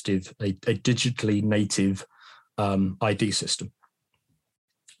responsive, a digitally native ID system.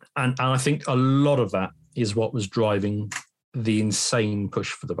 And I think a lot of that is what was driving the insane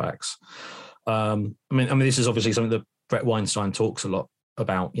push for the vax. I mean, this is obviously something that Brett Weinstein talks a lot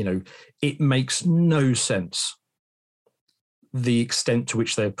about. It makes no sense the extent to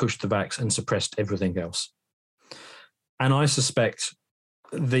which they have pushed the vax and suppressed everything else. And I suspect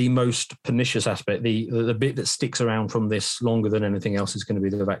the most pernicious aspect, the bit that sticks around from this longer than anything else, is going to be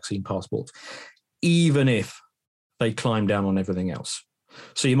the vaccine passport, even if they climb down on everything else.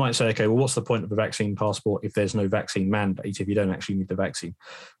 So you might say, okay, well, what's the point of a vaccine passport if there's no vaccine mandate, if you don't actually need the vaccine?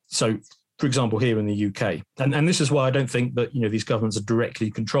 So, for example, here in the UK, and this is why I don't think that these governments are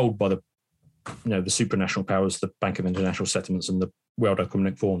directly controlled by the supranational powers, the Bank of International Settlements and the World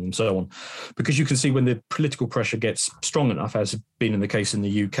Economic Forum and so on, because you can see when the political pressure gets strong enough, as has been in the case in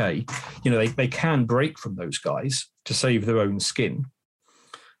the UK, they can break from those guys to save their own skin.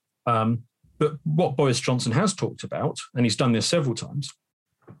 But what Boris Johnson has talked about, and he's done this several times,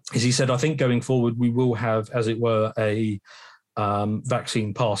 is he said, I think going forward we will have, as it were, a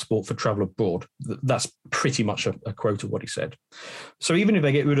vaccine passport for travel abroad. That's pretty much a quote of what he said. So even if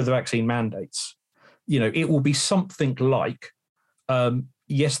they get rid of the vaccine mandates, it will be something like,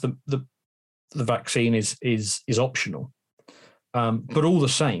 yes, the vaccine is optional, but all the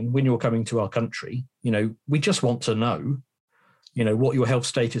same, when you're coming to our country, we just want to know, what your health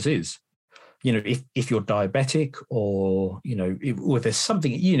status is. If you're diabetic or, or if there's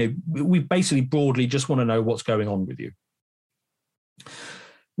something, we basically broadly just want to know what's going on with you.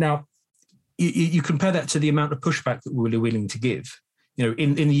 Now, you compare that to the amount of pushback that we're willing to give.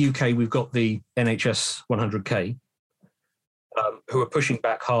 In the UK, we've got the NHS 100K who are pushing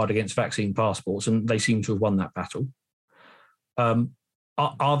back hard against vaccine passports, and they seem to have won that battle.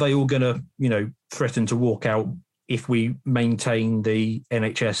 Are they all going to, threaten to walk out if we maintain the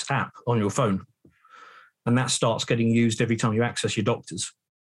NHS app on your phone, and that starts getting used every time you access your doctors?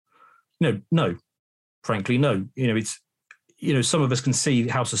 No, frankly, no. It's, some of us can see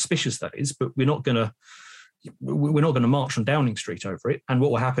how suspicious that is, but we're not going to march on Downing Street over it. And what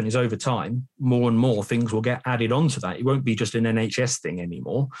will happen is, over time, more and more things will get added onto that. It won't be just an NHS thing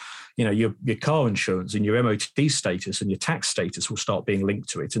anymore. Your car insurance and your MOT status and your tax status will start being linked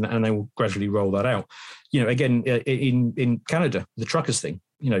to it, and they will gradually roll that out. Again, in Canada, the truckers thing,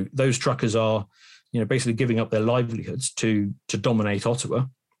 those truckers are, basically giving up their livelihoods to dominate Ottawa,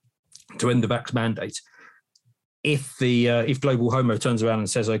 to end the vax mandate. If Global Homo turns around and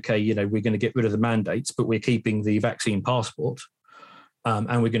says, okay, we're going to get rid of the mandates, but we're keeping the vaccine passport,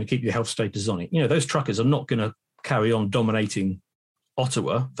 and we're going to keep your health status on it, those truckers are not going to carry on dominating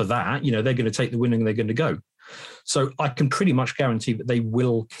Ottawa for that. They're going to take the win and they're going to go. So I can pretty much guarantee that they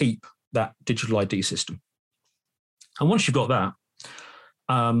will keep that digital ID system. And once you've got that,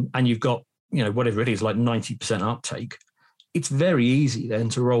 and you've got, whatever it is, like 90% uptake, it's very easy then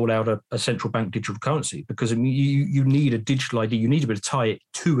to roll out a central bank digital currency, because I mean, you need a digital ID. You need to be able to tie it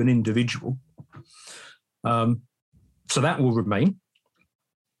to an individual. So that will remain.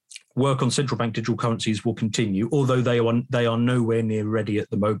 Work on central bank digital currencies will continue, although they are nowhere near ready at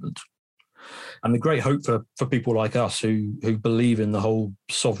the moment. And the great hope for people like us who believe in the whole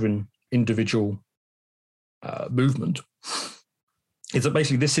sovereign individual movement is that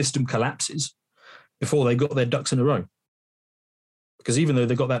basically this system collapses before they got their ducks in a row. Because even though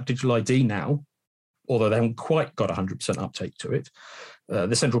they've got that digital ID now, although they haven't quite got 100% uptake to it,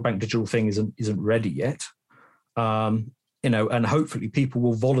 the central bank digital thing isn't ready yet. And hopefully people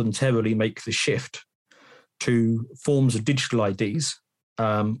will voluntarily make the shift to forms of digital IDs,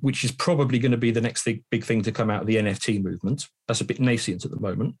 which is probably going to be the next big thing to come out of the NFT movement. That's a bit nascent at the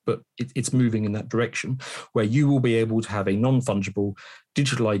moment, but it's moving in that direction, where you will be able to have a non-fungible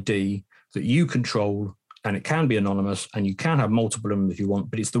digital ID that you control, and it can be anonymous, and you can have multiple of them if you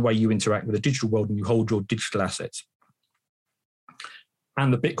want, but it's the way you interact with the digital world and you hold your digital assets.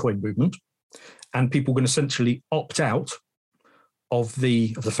 And the Bitcoin movement, and people can essentially opt out of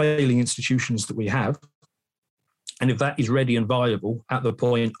the failing institutions that we have. And if that is ready and viable at the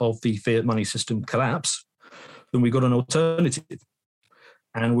point of the fiat money system collapse, then we've got an alternative.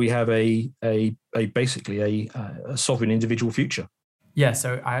 And we have basically a sovereign individual future. Yeah,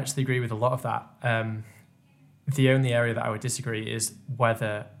 so I actually agree with a lot of that. The only area that I would disagree is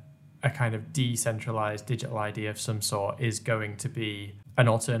whether a kind of decentralized digital ID of some sort is going to be an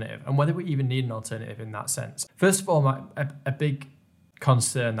alternative, and whether we even need an alternative in that sense. First of all, a big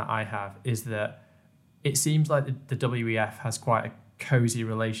concern that I have is that it seems like the WEF has quite a cozy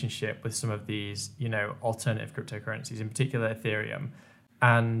relationship with some of these, alternative cryptocurrencies, in particular Ethereum.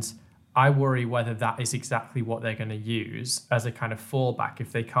 And I worry whether that is exactly what they're going to use as a kind of fallback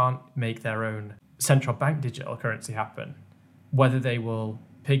if they can't make their own central bank digital currency happen, whether they will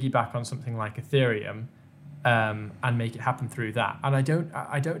piggyback on something like Ethereum and make it happen through that. And I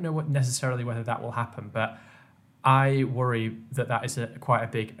don't know necessarily whether that will happen, but I worry that is quite a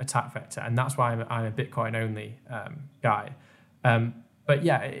big attack vector, and that's why I'm a Bitcoin only guy. But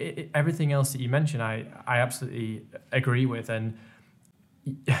yeah, everything else that you mentioned, I absolutely agree with, and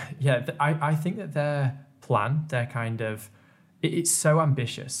yeah, I think that their plan, it's so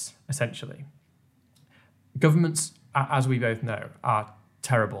ambitious. Essentially, governments, as we both know, are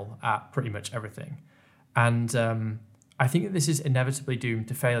terrible at pretty much everything, and I think that this is inevitably doomed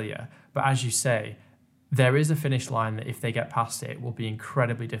to failure. But as you say, there is a finish line that if they get past it will be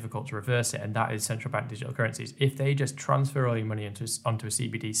incredibly difficult to reverse it, and that is central bank digital currencies. If they just transfer all your money onto a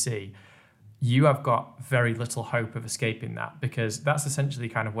CBDC, you have got very little hope of escaping that, because that's essentially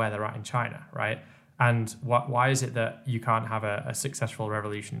kind of where they're at in China, right? And why is it that you can't have a successful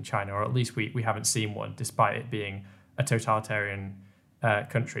revolution in China, or at least we haven't seen one, despite it being a totalitarian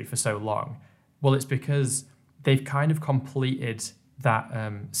country for so long? Well, it's because they've kind of completed that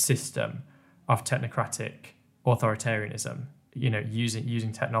system of technocratic authoritarianism,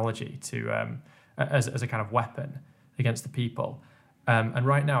 using technology to as a kind of weapon against the people. And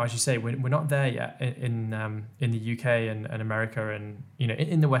right now, as you say, we're not there yet in the UK and America, and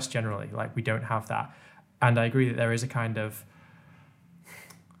in the West generally. Like, we don't have that. And I agree that there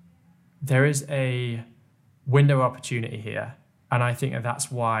is a window of opportunity here, and I think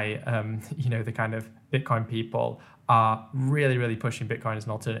that's why the kind of Bitcoin people are really, really pushing Bitcoin as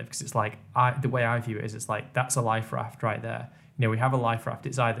an alternative, because it's like, the way I view it is, it's like, that's a life raft right there. We have a life raft.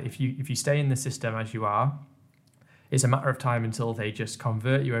 It's either if you stay in the system as you are, it's a matter of time until they just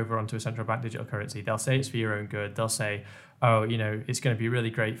convert you over onto a central bank digital currency. They'll say it's for your own good. They'll say, oh, it's going to be really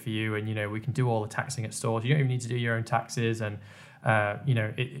great for you, and we can do all the taxing at stores. You don't even need to do your own taxes, and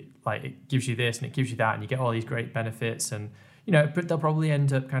it gives you this and it gives you that, and you get all these great benefits. And but they'll probably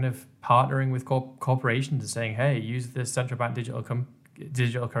end up kind of partnering with corporations and saying, hey, use this central bank digital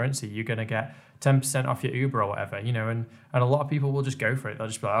currency. You're going to get 10% off your Uber or whatever, and a lot of people will just go for it. They'll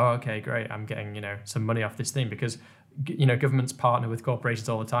just be like, oh, okay, great. I'm getting, some money off this thing, because, governments partner with corporations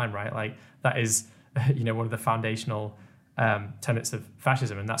all the time, right? Like, that is, one of the foundational tenets of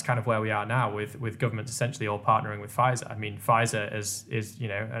fascism. And that's kind of where we are now with governments essentially all partnering with Pfizer. I mean, Pfizer is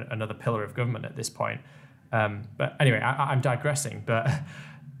another pillar of government at this point. But anyway, I'm digressing, but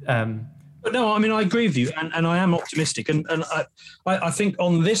no, I mean, I agree with you, and I am optimistic, and I think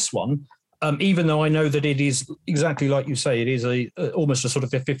on this one, even though I know that it is exactly like you say, it is almost a sort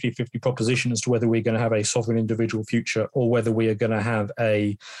of a 50-50 proposition as to whether we're going to have a sovereign individual future or whether we are going to have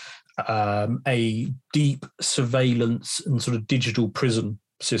a deep surveillance and sort of digital prison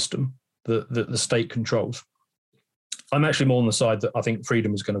system that the state controls. I'm actually more on the side that I think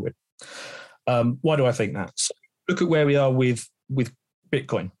freedom is going to win. Why do I think that? So, look at where we are with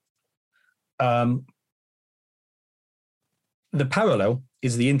Bitcoin. The parallel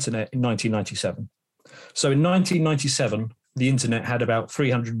is the internet in 1997. So in 1997, the internet had about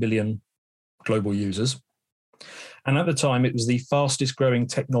 300 million global users. And at the time, it was the fastest growing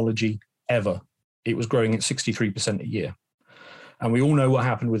technology ever. It was growing at 63% a year. And we all know what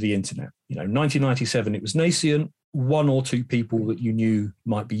happened with the internet. 1997, it was nascent, one or two people that you knew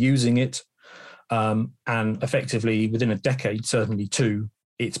might be using it. And effectively, within a decade, certainly two,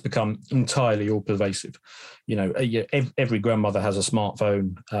 it's become entirely all pervasive. Every grandmother has a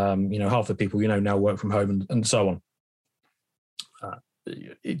smartphone. Half the people now work from home and so on.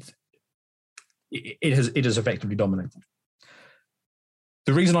 It has effectively dominated.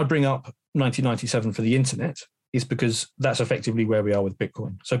 The reason I bring up 1997 for the internet is because that's effectively where we are with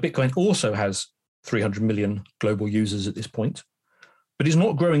Bitcoin. So Bitcoin also has 300 million global users at this point, but it's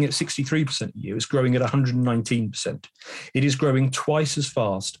not growing at 63% a year. It's growing at 119%. It is growing twice as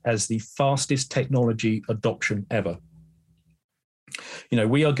fast as the fastest technology adoption ever.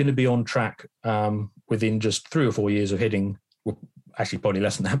 We are going to be on track within just 3 or 4 years of hitting, well, actually probably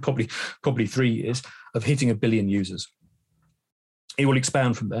less than that, probably 3 years of hitting 1 billion users. It will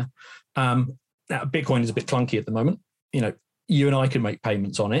expand from there. Now, Bitcoin is a bit clunky at the moment. You and I can make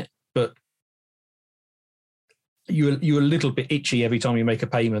payments on it, but you're a little bit itchy every time you make a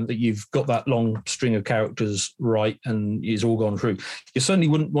payment that you've got that long string of characters right and it's all gone through. You certainly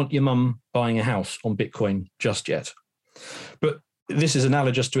wouldn't want your mum buying a house on Bitcoin just yet. But this is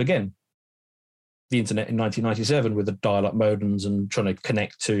analogous to, again, the internet in 1997 with the dial-up modems and trying to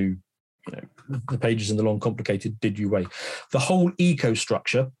connect to the pages in the long, complicated did-you way. The whole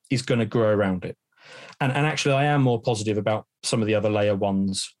eco-structure is going to grow around it. And actually, I am more positive about some of the other layer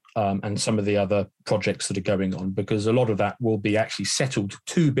ones and some of the other projects that are going on, because a lot of that will be actually settled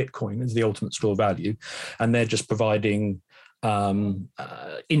to Bitcoin as the ultimate store value. And they're just providing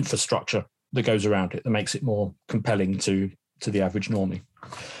infrastructure that goes around it that makes it more compelling to the average normie.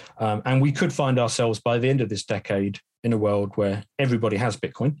 And we could find ourselves by the end of this decade in a world where everybody has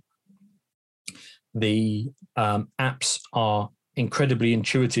Bitcoin. The apps are incredibly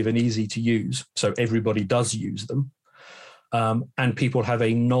intuitive and easy to use, so everybody does use them. And people have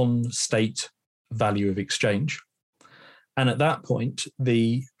a non-state value of exchange. And at that point,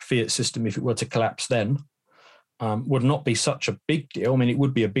 the fiat system, if it were to collapse then, would not be such a big deal. I mean, it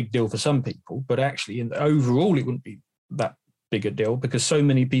would be a big deal for some people, but actually, overall, it wouldn't be that big a deal because so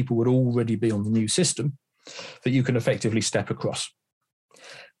many people would already be on the new system that you can effectively step across.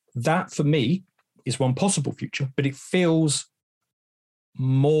 That, for me, is one possible future, but it feels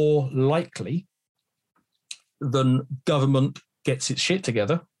more likely than government gets its shit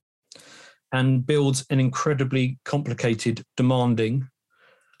together and builds an incredibly complicated, demanding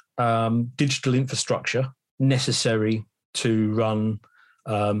digital infrastructure necessary to run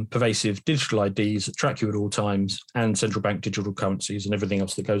pervasive digital IDs that track you at all times and central bank digital currencies and everything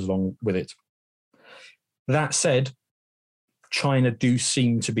else that goes along with it. That said, China do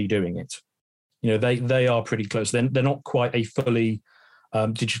seem to be doing it. They are pretty close. They're not quite a fully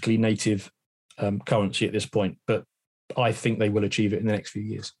digitally native currency at this point, but I think they will achieve it in the next few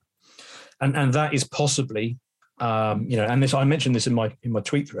years. And that is possibly, and this, I mentioned this in my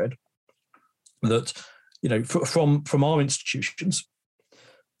tweet thread, that from our institutions,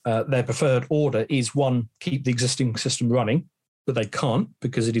 their preferred order is one, keep the existing system running, but they can't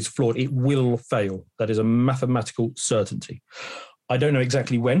because it is flawed. It will fail. That is a mathematical certainty. I don't know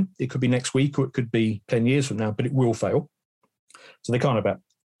exactly when. It could be next week or it could be 10 years from now, but it will fail. So they can't have that.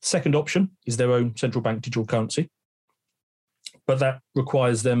 Second option is their own central bank digital currency, but that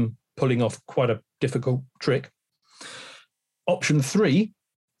requires them pulling off quite a difficult trick. Option 3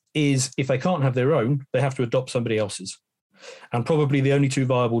 is if they can't have their own, they have to adopt somebody else's. And probably the only two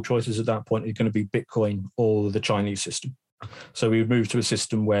viable choices at that point are going to be Bitcoin or the Chinese system. So we would move to a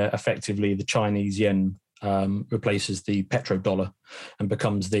system where effectively the Chinese yen replaces the petrodollar and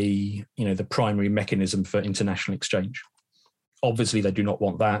becomes the primary mechanism for international exchange. Obviously, they do not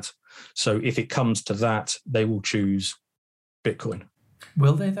want that. So if it comes to that, they will choose Bitcoin.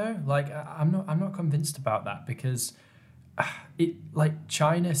 Will they though? I'm not convinced about that because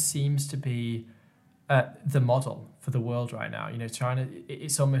China seems to be the model for the world right now. China.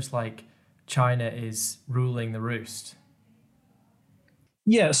 It's almost like China is ruling the roost.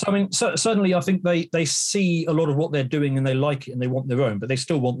 Yes, I mean, certainly I think they see a lot of what they're doing and they like it and they want their own, but they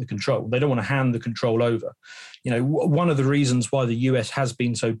still want the control. They don't want to hand the control over. One of the reasons why the US has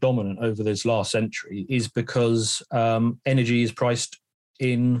been so dominant over this last century is because energy is priced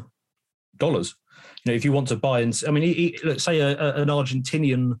in dollars. If you want to buy, let's say an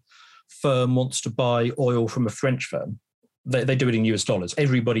Argentinian firm wants to buy oil from a French firm, they do it in US dollars.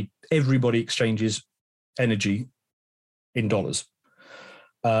 Everybody exchanges energy in dollars.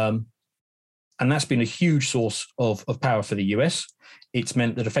 And that's been a huge source of power for the US. It's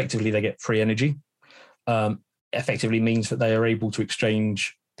meant that effectively they get free energy. Effectively means that they are able to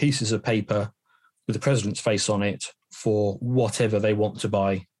exchange pieces of paper with the president's face on it for whatever they want to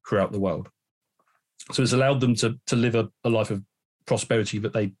buy throughout the world. So it's allowed them to live a life of prosperity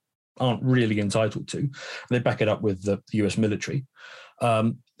that they aren't really entitled to. They back it up with the US military.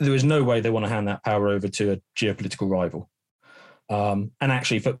 There is no way they want to hand that power over to a geopolitical rival. And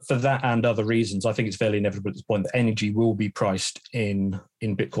actually, for that and other reasons, I think it's fairly inevitable at this point that energy will be priced in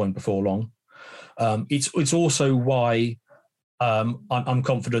Bitcoin before long. It's also why I'm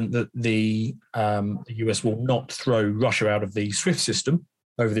confident that the US will not throw Russia out of the SWIFT system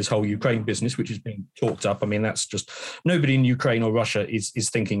over this whole Ukraine business, which is being talked up. I mean, that's just nobody in Ukraine or Russia is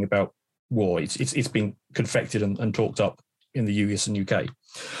thinking about war. It's been confected and talked up in the US and UK.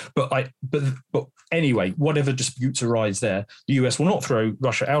 But anyway, whatever disputes arise there, the US will not throw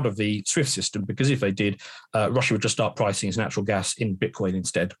Russia out of the SWIFT system, because if they did, Russia would just start pricing its natural gas in Bitcoin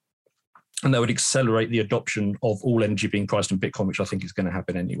instead. And that would accelerate the adoption of all energy being priced in Bitcoin, which I think is going to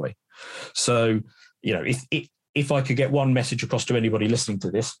happen anyway. So, if I could get one message across to anybody listening to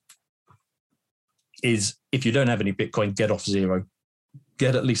this, is if you don't have any Bitcoin, get off zero.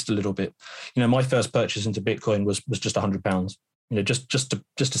 Get at least a little bit. My first purchase into Bitcoin was just £100. Just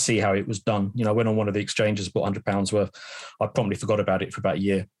to see how it was done. I went on one of the exchanges, bought £100 worth. I promptly forgot about it for about a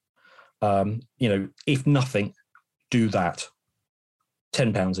year. If nothing, do that.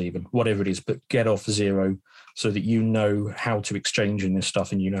 £10 even, whatever it is, but get off zero so that you know how to exchange in this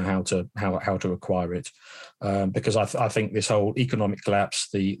stuff and you know how to acquire it. Because I think this whole economic collapse,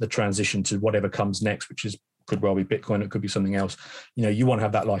 the transition to whatever comes next, which could well be Bitcoin, it could be something else. You want to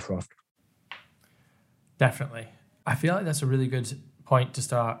have that life raft. Definitely. I feel like that's a really good point to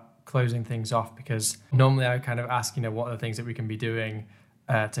start closing things off, because normally I kind of ask, what are the things that we can be doing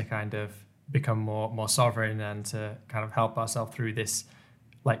to kind of become more sovereign and to kind of help ourselves through this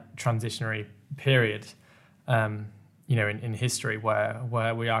transitionary period, in history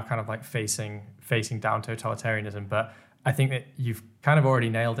where we are kind of facing down totalitarianism. But I think that you've kind of already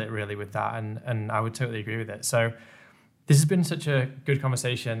nailed it really with that, and I would totally agree with it. So this has been such a good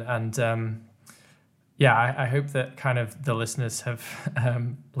conversation, and I hope that kind of the listeners have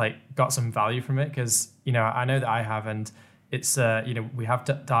got some value from it, because I know that I have, and it's we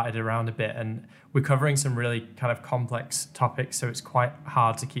have darted around a bit, and we're covering some really kind of complex topics, so it's quite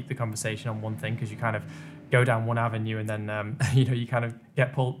hard to keep the conversation on one thing, because you kind of go down one avenue and then you kind of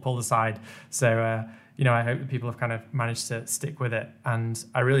get pulled aside. So I hope that people have kind of managed to stick with it, and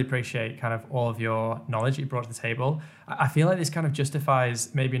I really appreciate kind of all of your knowledge you brought to the table. I feel like this kind of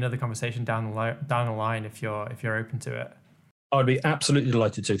justifies maybe another conversation down the line if you're open to it. I'd be absolutely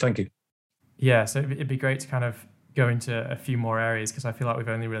delighted to. Thank you. Yeah, so it'd be great to kind of go into a few more areas, because I feel like we've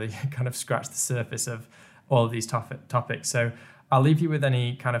only really kind of scratched the surface of all of these topics. So I'll leave you with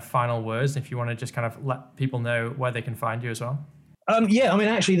any kind of final words, if you want to just kind of let people know where they can find you as well.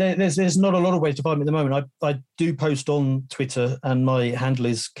 Actually, there's not a lot of ways to find me at the moment. I do post on Twitter, and my handle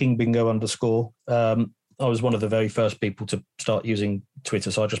is kingbingo_. I was one of the very first people to start using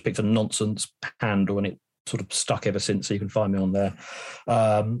Twitter, so I just picked a nonsense handle, and it sort of stuck ever since, so you can find me on there.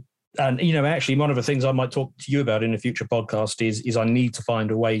 And, actually, one of the things I might talk to you about in a future podcast is I need to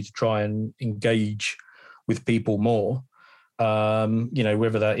find a way to try and engage with people more.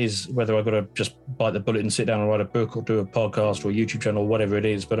 Whether I've got to just bite the bullet and sit down and write a book, or do a podcast or a YouTube channel, or whatever it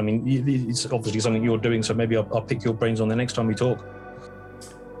is. But I mean, it's obviously something you're doing, so maybe I'll pick your brains on the next time we talk.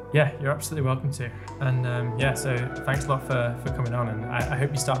 Yeah, you're absolutely welcome to. And so thanks a lot for coming on, and I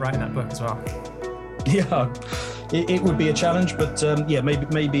hope you start writing that book as well. Yeah, it would be a challenge, but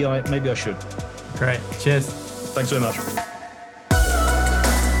maybe I should. Great. Cheers. Thanks very much.